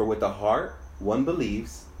 For with the heart one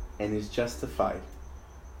believes and is justified,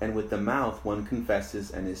 and with the mouth one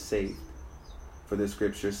confesses and is saved. For the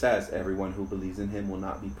scripture says, everyone who believes in him will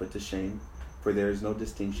not be put to shame, for there is no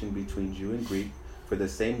distinction between Jew and Greek, for the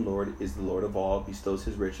same Lord is the Lord of all, bestows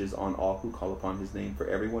his riches on all who call upon his name. For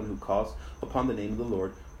everyone who calls upon the name of the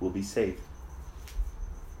Lord will be saved.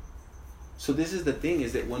 So this is the thing,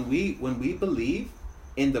 is that when we believe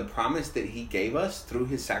in the promise that he gave us through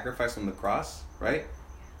his sacrifice on the cross, right?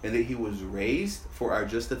 And that he was raised for our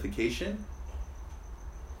justification,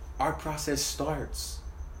 our process starts.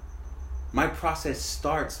 My process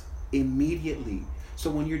starts immediately. So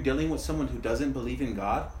when you're dealing with someone who doesn't believe in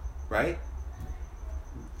God, right?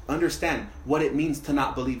 Understand what it means to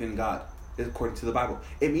not believe in God, according to the Bible.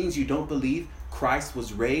 It means you don't believe Christ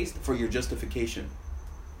was raised for your justification.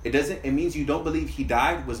 It means you don't believe he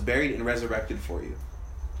died, was buried, and resurrected for you.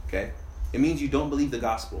 Okay? It means you don't believe the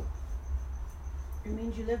gospel. It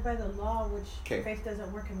means you live by the law, which faith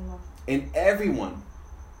doesn't work in the law. And everyone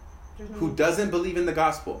who doesn't believe in the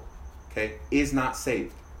gospel, okay, is not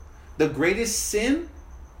saved. The greatest sin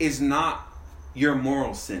is not your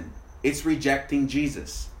moral sin. It's rejecting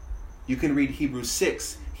Jesus. You can read Hebrews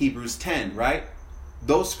 6, Hebrews 10, right?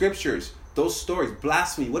 Those scriptures, those stories.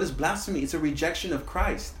 Blasphemy. What is blasphemy? It's a rejection of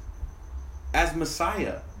Christ as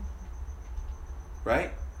Messiah,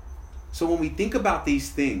 right? So when we think about these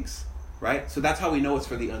things, right? So that's how we know it's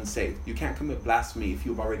for the unsaved. You can't commit blasphemy if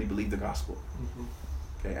you've already believed the gospel. Mm-hmm.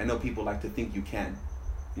 Okay, I know people like to think you can.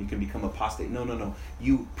 You can become apostate. No.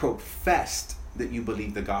 You professed that you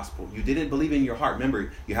believe the gospel. You didn't believe in your heart.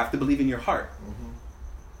 Remember, you have to believe in your heart. Mm-hmm.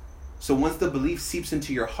 So once the belief seeps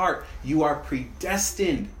into your heart, you are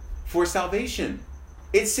predestined for salvation.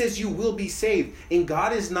 It says you will be saved. And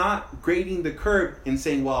God is not grading the curve and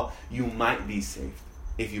saying, well, you might be saved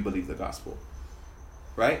if you believe the gospel.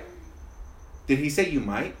 Right? Did he say you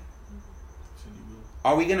might?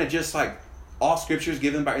 Are we going to just like all scriptures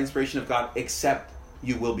given by inspiration of God except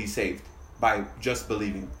you will be saved by just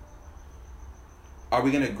believing? Are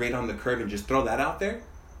we going to grade on the curve and just throw that out there?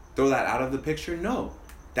 Throw that out of the picture? No.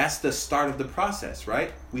 That's the start of the process,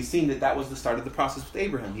 right? We've seen that was the start of the process with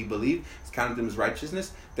Abraham. He believed, it's counted him as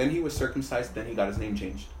righteousness. Then he was circumcised. Then he got his name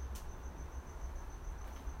changed.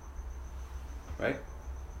 Right?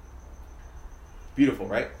 Beautiful,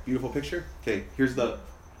 right? Beautiful picture. Okay, here's the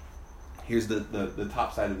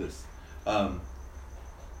top side of this.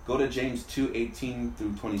 Go to James 2:18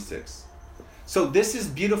 through 26. So this is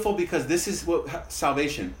beautiful because this is what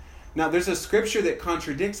salvation. Now there's a scripture that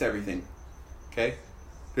contradicts everything. Okay?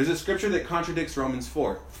 There's a scripture that contradicts Romans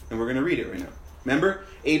 4, and we're going to read it right now. Remember,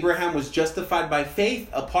 Abraham was justified by faith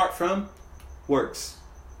apart from works.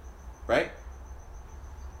 Right?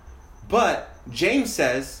 But James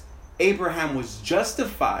says Abraham was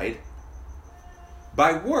justified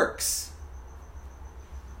by works.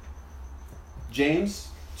 James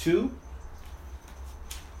 2.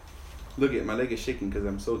 Look at my leg is shaking because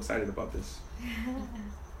I'm so excited about this.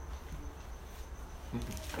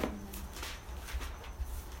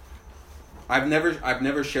 I've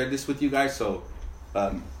never shared this with you guys, so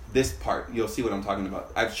this part, you'll see what I'm talking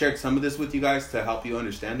about. I've shared some of this with you guys to help you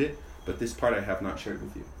understand it, but this part I have not shared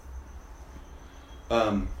with you.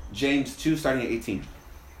 James 2, starting at 18.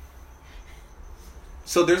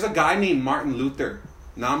 So there's a guy named Martin Luther.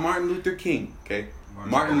 Not Martin Luther King, okay?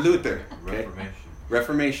 Martin Luther. Okay?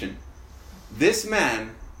 Reformation. This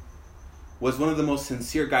man was one of the most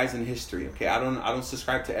sincere guys in history, okay? I don't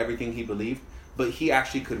subscribe to everything he believed, but he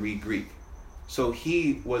actually could read Greek. So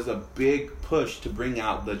he was a big push to bring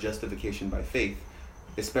out the justification by faith,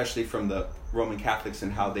 especially from the Roman Catholics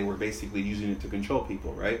and how they were basically using it to control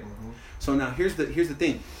people, right? Mm-hmm. So now here's the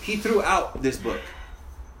thing. He threw out this book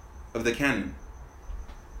of the canon.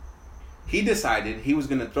 He decided he was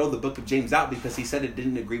going to throw the book of James out because he said it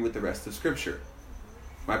didn't agree with the rest of Scripture.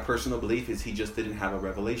 My personal belief is he just didn't have a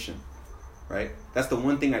revelation, right? That's the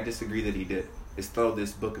one thing I disagree that he did, is throw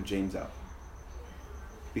this book of James out.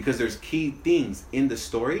 Because there's key things in the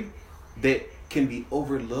story that can be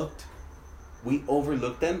overlooked. We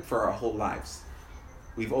overlook them for our whole lives.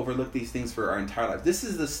 We've overlooked these things for our entire lives. This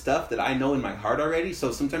is the stuff that I know in my heart already.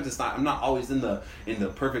 So sometimes I'm not always in the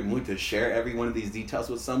perfect mood to share every one of these details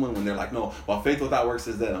with someone when they're like, no, well, faith without works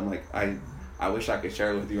is dead. I'm like, I wish I could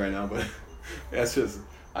share it with you right now, but that's just,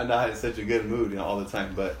 I'm not in such a good mood all the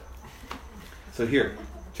time. But so here,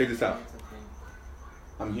 check this out.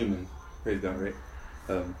 I'm human. Praise God, right?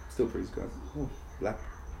 Still praise God. Oh, black.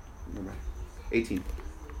 Never mind. 18.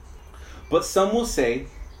 But some will say,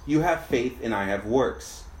 you have faith and I have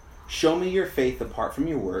works. Show me your faith apart from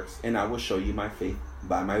your works, and I will show you my faith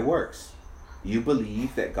by my works. You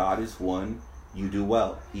believe that God is one, you do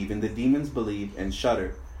well. Even the demons believe and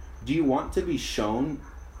shudder. Do you want to be shown,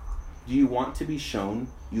 you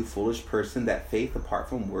foolish person, that faith apart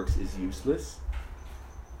from works is useless?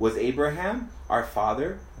 Was Abraham, our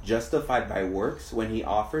father, justified by works when he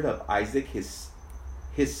offered up Isaac, his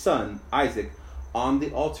son Isaac, on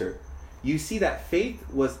the altar? You see that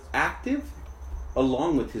faith was active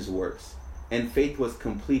along with his works, and faith was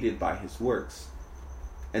completed by his works.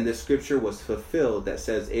 And the scripture was fulfilled that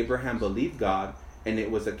says, Abraham believed God, and it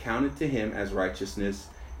was accounted to him as righteousness,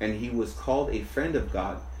 and he was called a friend of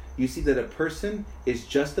God. You see that a person is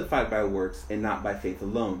justified by works and not by faith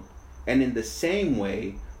alone. And in the same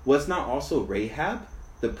way, was not also Rahab,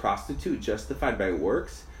 the prostitute, justified by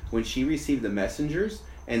works when she received the messengers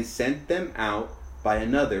and sent them out by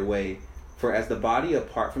another way? For as the body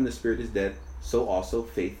apart from the spirit is dead, so also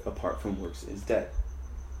faith apart from works is dead.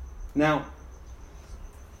 Now,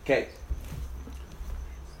 okay.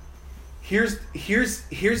 Here's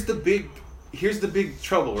the big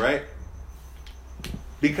trouble, right?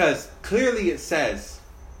 Because clearly it says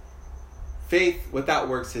faith without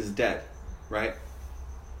works is dead, right?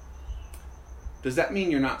 Does that mean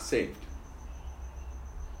you're not saved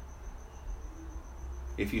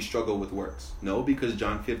if you struggle with works? No, because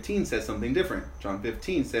John 15 says something different. John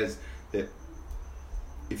 15 says that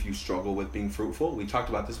if you struggle with being fruitful, we talked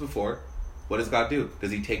about this before, what does God do?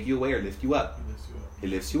 Does he take you away or lift you up? He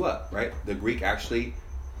lifts you up, right? The Greek actually,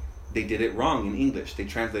 they did it wrong in English. They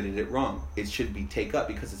translated it wrong. It should be take up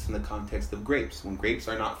because it's in the context of grapes. When grapes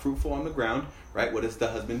are not fruitful on the ground, right, what does the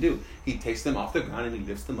husband do? He takes them off the ground and he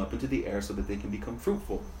lifts them up into the air so that they can become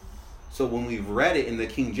fruitful. So when we've read it in the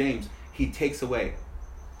King James, he takes away.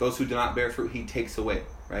 Those who do not bear fruit, he takes away,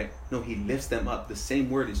 right? No, he lifts them up. The same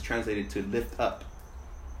word is translated to lift up.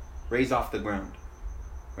 Raise off the ground,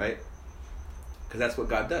 right? Because that's what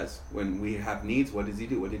God does. When we have needs, what does he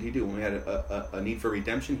do? What did he do? When we had a need for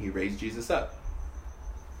redemption, he raised Jesus up.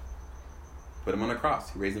 Put him on a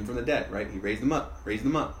cross. He raised him from the dead, right? He raised them up. Raised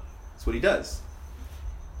them up. That's what he does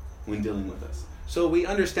when dealing with us. So we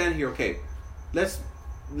understand here, okay, let's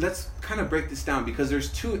kind of break this down because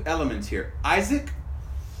there's two elements here. Isaac,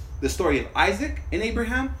 the story of Isaac and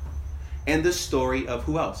Abraham, and the story of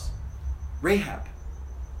who else? Rahab.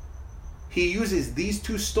 He uses these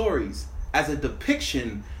two stories as a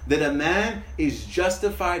depiction that a man is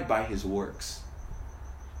justified by his works.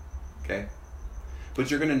 Okay? But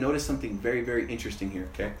you're going to notice something very, very interesting here,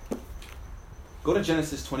 okay? Go to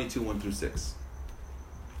Genesis 22, 1 through 6.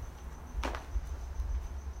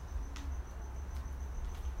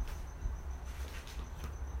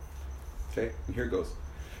 Okay, and here it goes.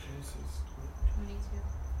 Genesis 22.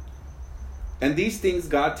 And these things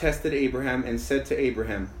God tested Abraham and said to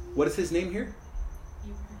Abraham, what is his name here?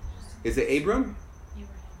 Abraham. Is it Abram?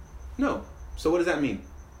 Abraham. No. So what does that mean?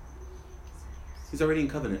 He's already in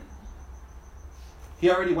covenant. He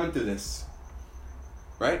already went through this.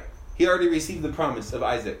 Right? He already received the promise of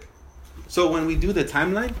Isaac. So when we do the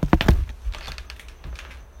timeline,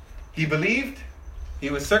 he believed, he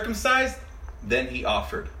was circumcised, then he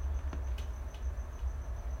offered.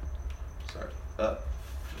 up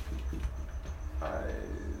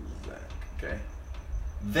Isaac. Okay.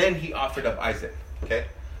 Then he offered up Isaac. Okay.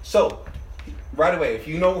 So right away, if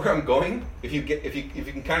you know where I'm going, if you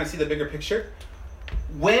can kind of see the bigger picture,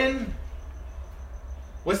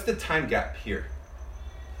 what's the time gap here?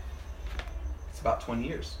 It's about 20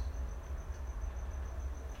 years.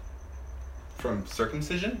 From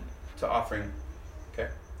circumcision to offering. Okay.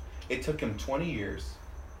 It took him 20 years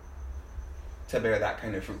to bear that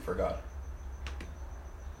kind of fruit for God.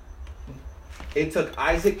 It took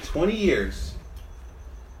Isaac 20 years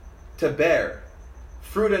to bear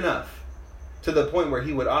fruit enough to the point where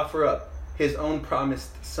he would offer up his own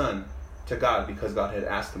promised son to God because God had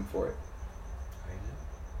asked him for it.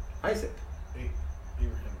 Isaac. Abraham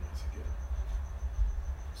and Isaac, yeah.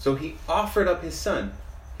 So he offered up his son.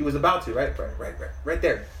 He was about to, right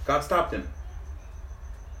there. God stopped him.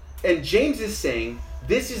 And James is saying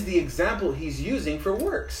this is the example he's using for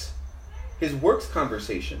works. His works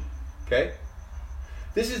conversation. Okay?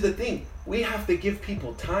 This is the thing. We have to give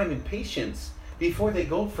people time and patience before they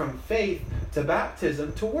go from faith to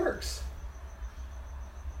baptism to works.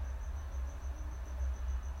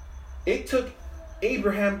 It took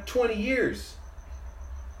Abraham 20 years.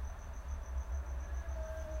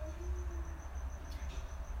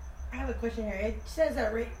 I have a question here. It says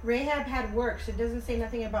that Rahab had works. It doesn't say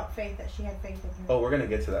nothing about faith, that she had faith in him. Oh, we're going to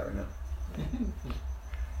get to that right now.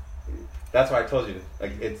 That's why I told you.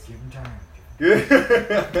 Like, it's... Give him time.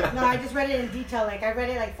 No, I just read it in detail. Like, I read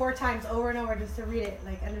it like 4 times over and over just to read it,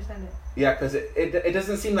 like, understand it. Yeah, because it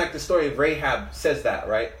doesn't seem like the story of Rahab says that,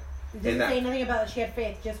 right? It doesn't say nothing about that she had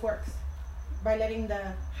faith, just works. By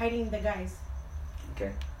hiding the guys.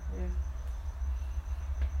 Okay. Yeah.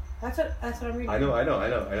 That's what I'm reading. I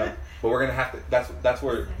know. But we're gonna have to. That's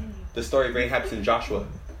where the story of Rahab's in Joshua.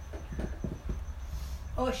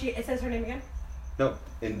 Oh, it says her name again? No,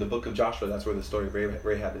 in the book of Joshua, that's where the story of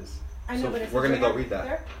Rahab is. I know, so but it says we're gonna Rahab go read that.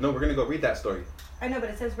 there? No, we're gonna go read that story. I know, but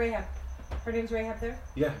it says Rahab. Her name's Rahab there?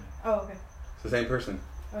 Yeah. Oh, okay. It's the same person.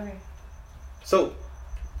 Okay. So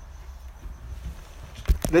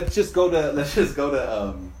let's just go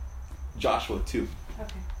to Joshua 2.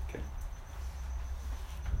 Okay. Okay.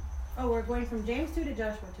 Oh, we're going from James 2 to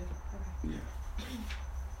Joshua 2. Okay. Yeah.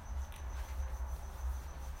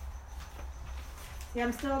 Yeah,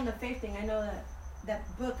 I'm still on the faith thing. I know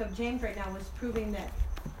that book of James right now was proving that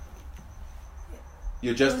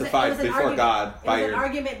You're justified before God by your. It was your an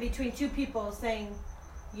argument between two people saying.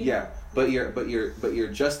 Yeah, but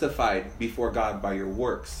you're justified before God by your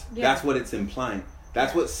works. Yeah. That's what it's implying.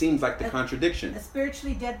 That's what seems like the contradiction. A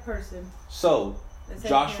spiritually dead person. So,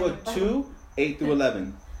 Joshua 2, 8 through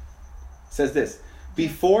 11 says this.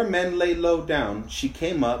 Before men lay low down, she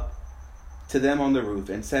came up to them on the roof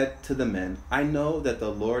and said to the men, I know that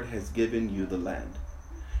the Lord has given you the land,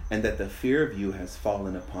 and that the fear of you has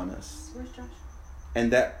fallen upon us. Where's Josh?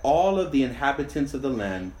 And that all of the inhabitants of the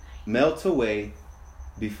land melt away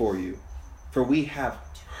before you. For we have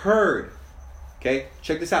heard. Okay,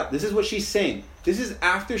 check this out. This is what she's saying. This is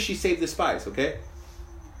after she saved the spies, okay?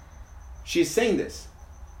 She's saying this.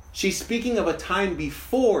 She's speaking of a time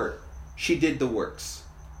before she did the works.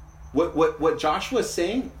 What Joshua is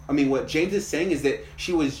saying, what James is saying is that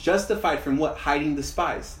she was justified from what? Hiding the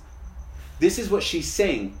spies. This is what she's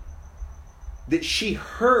saying. That she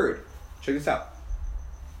heard. Check this out.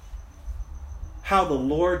 How the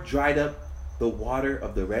Lord dried up the water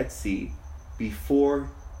of the Red Sea before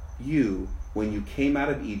you when you came out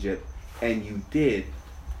of Egypt, and you did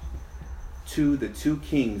to the 2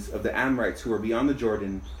 kings of the Amorites who were beyond the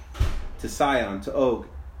Jordan, to Sihon, to Og,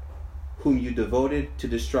 whom you devoted to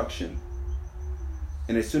destruction.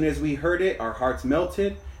 And as soon as we heard it, our hearts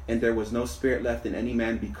melted, and there was no spirit left in any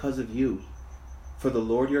man because of you. For the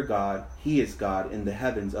Lord your God, He is God in the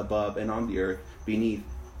heavens above and on the earth beneath.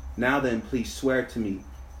 Now then, please swear to me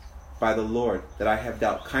by the Lord that I have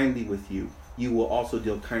dealt kindly with you. You will also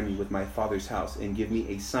deal kindly with my father's house, and give me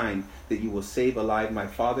a sign that you will save alive my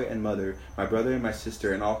father and mother, my brother and my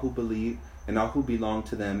sister, and all who believe and all who belong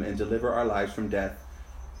to them, and deliver our lives from death.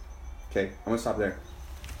 Okay, I'm going to stop there.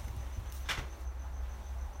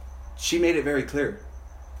 She made it very clear.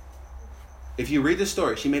 If you read the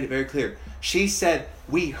story, she made it very clear. She said,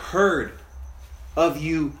 we heard of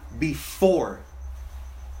you before.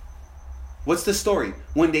 What's the story?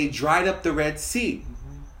 When they dried up the Red Sea.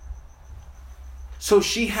 So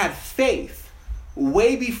she had faith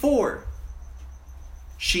way before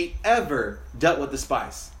she ever dealt with the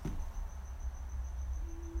spies.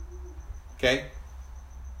 Okay?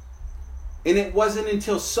 And it wasn't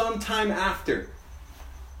until some time after,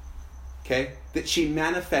 okay, that she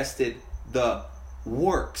manifested the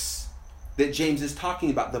works that James is talking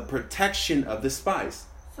about, the protection of the spies.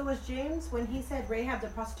 So was James, when he said Rahab the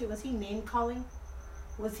prostitute, was he name calling?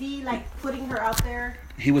 Was he like putting her out there?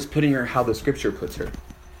 He was putting her how the scripture puts her.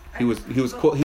 He was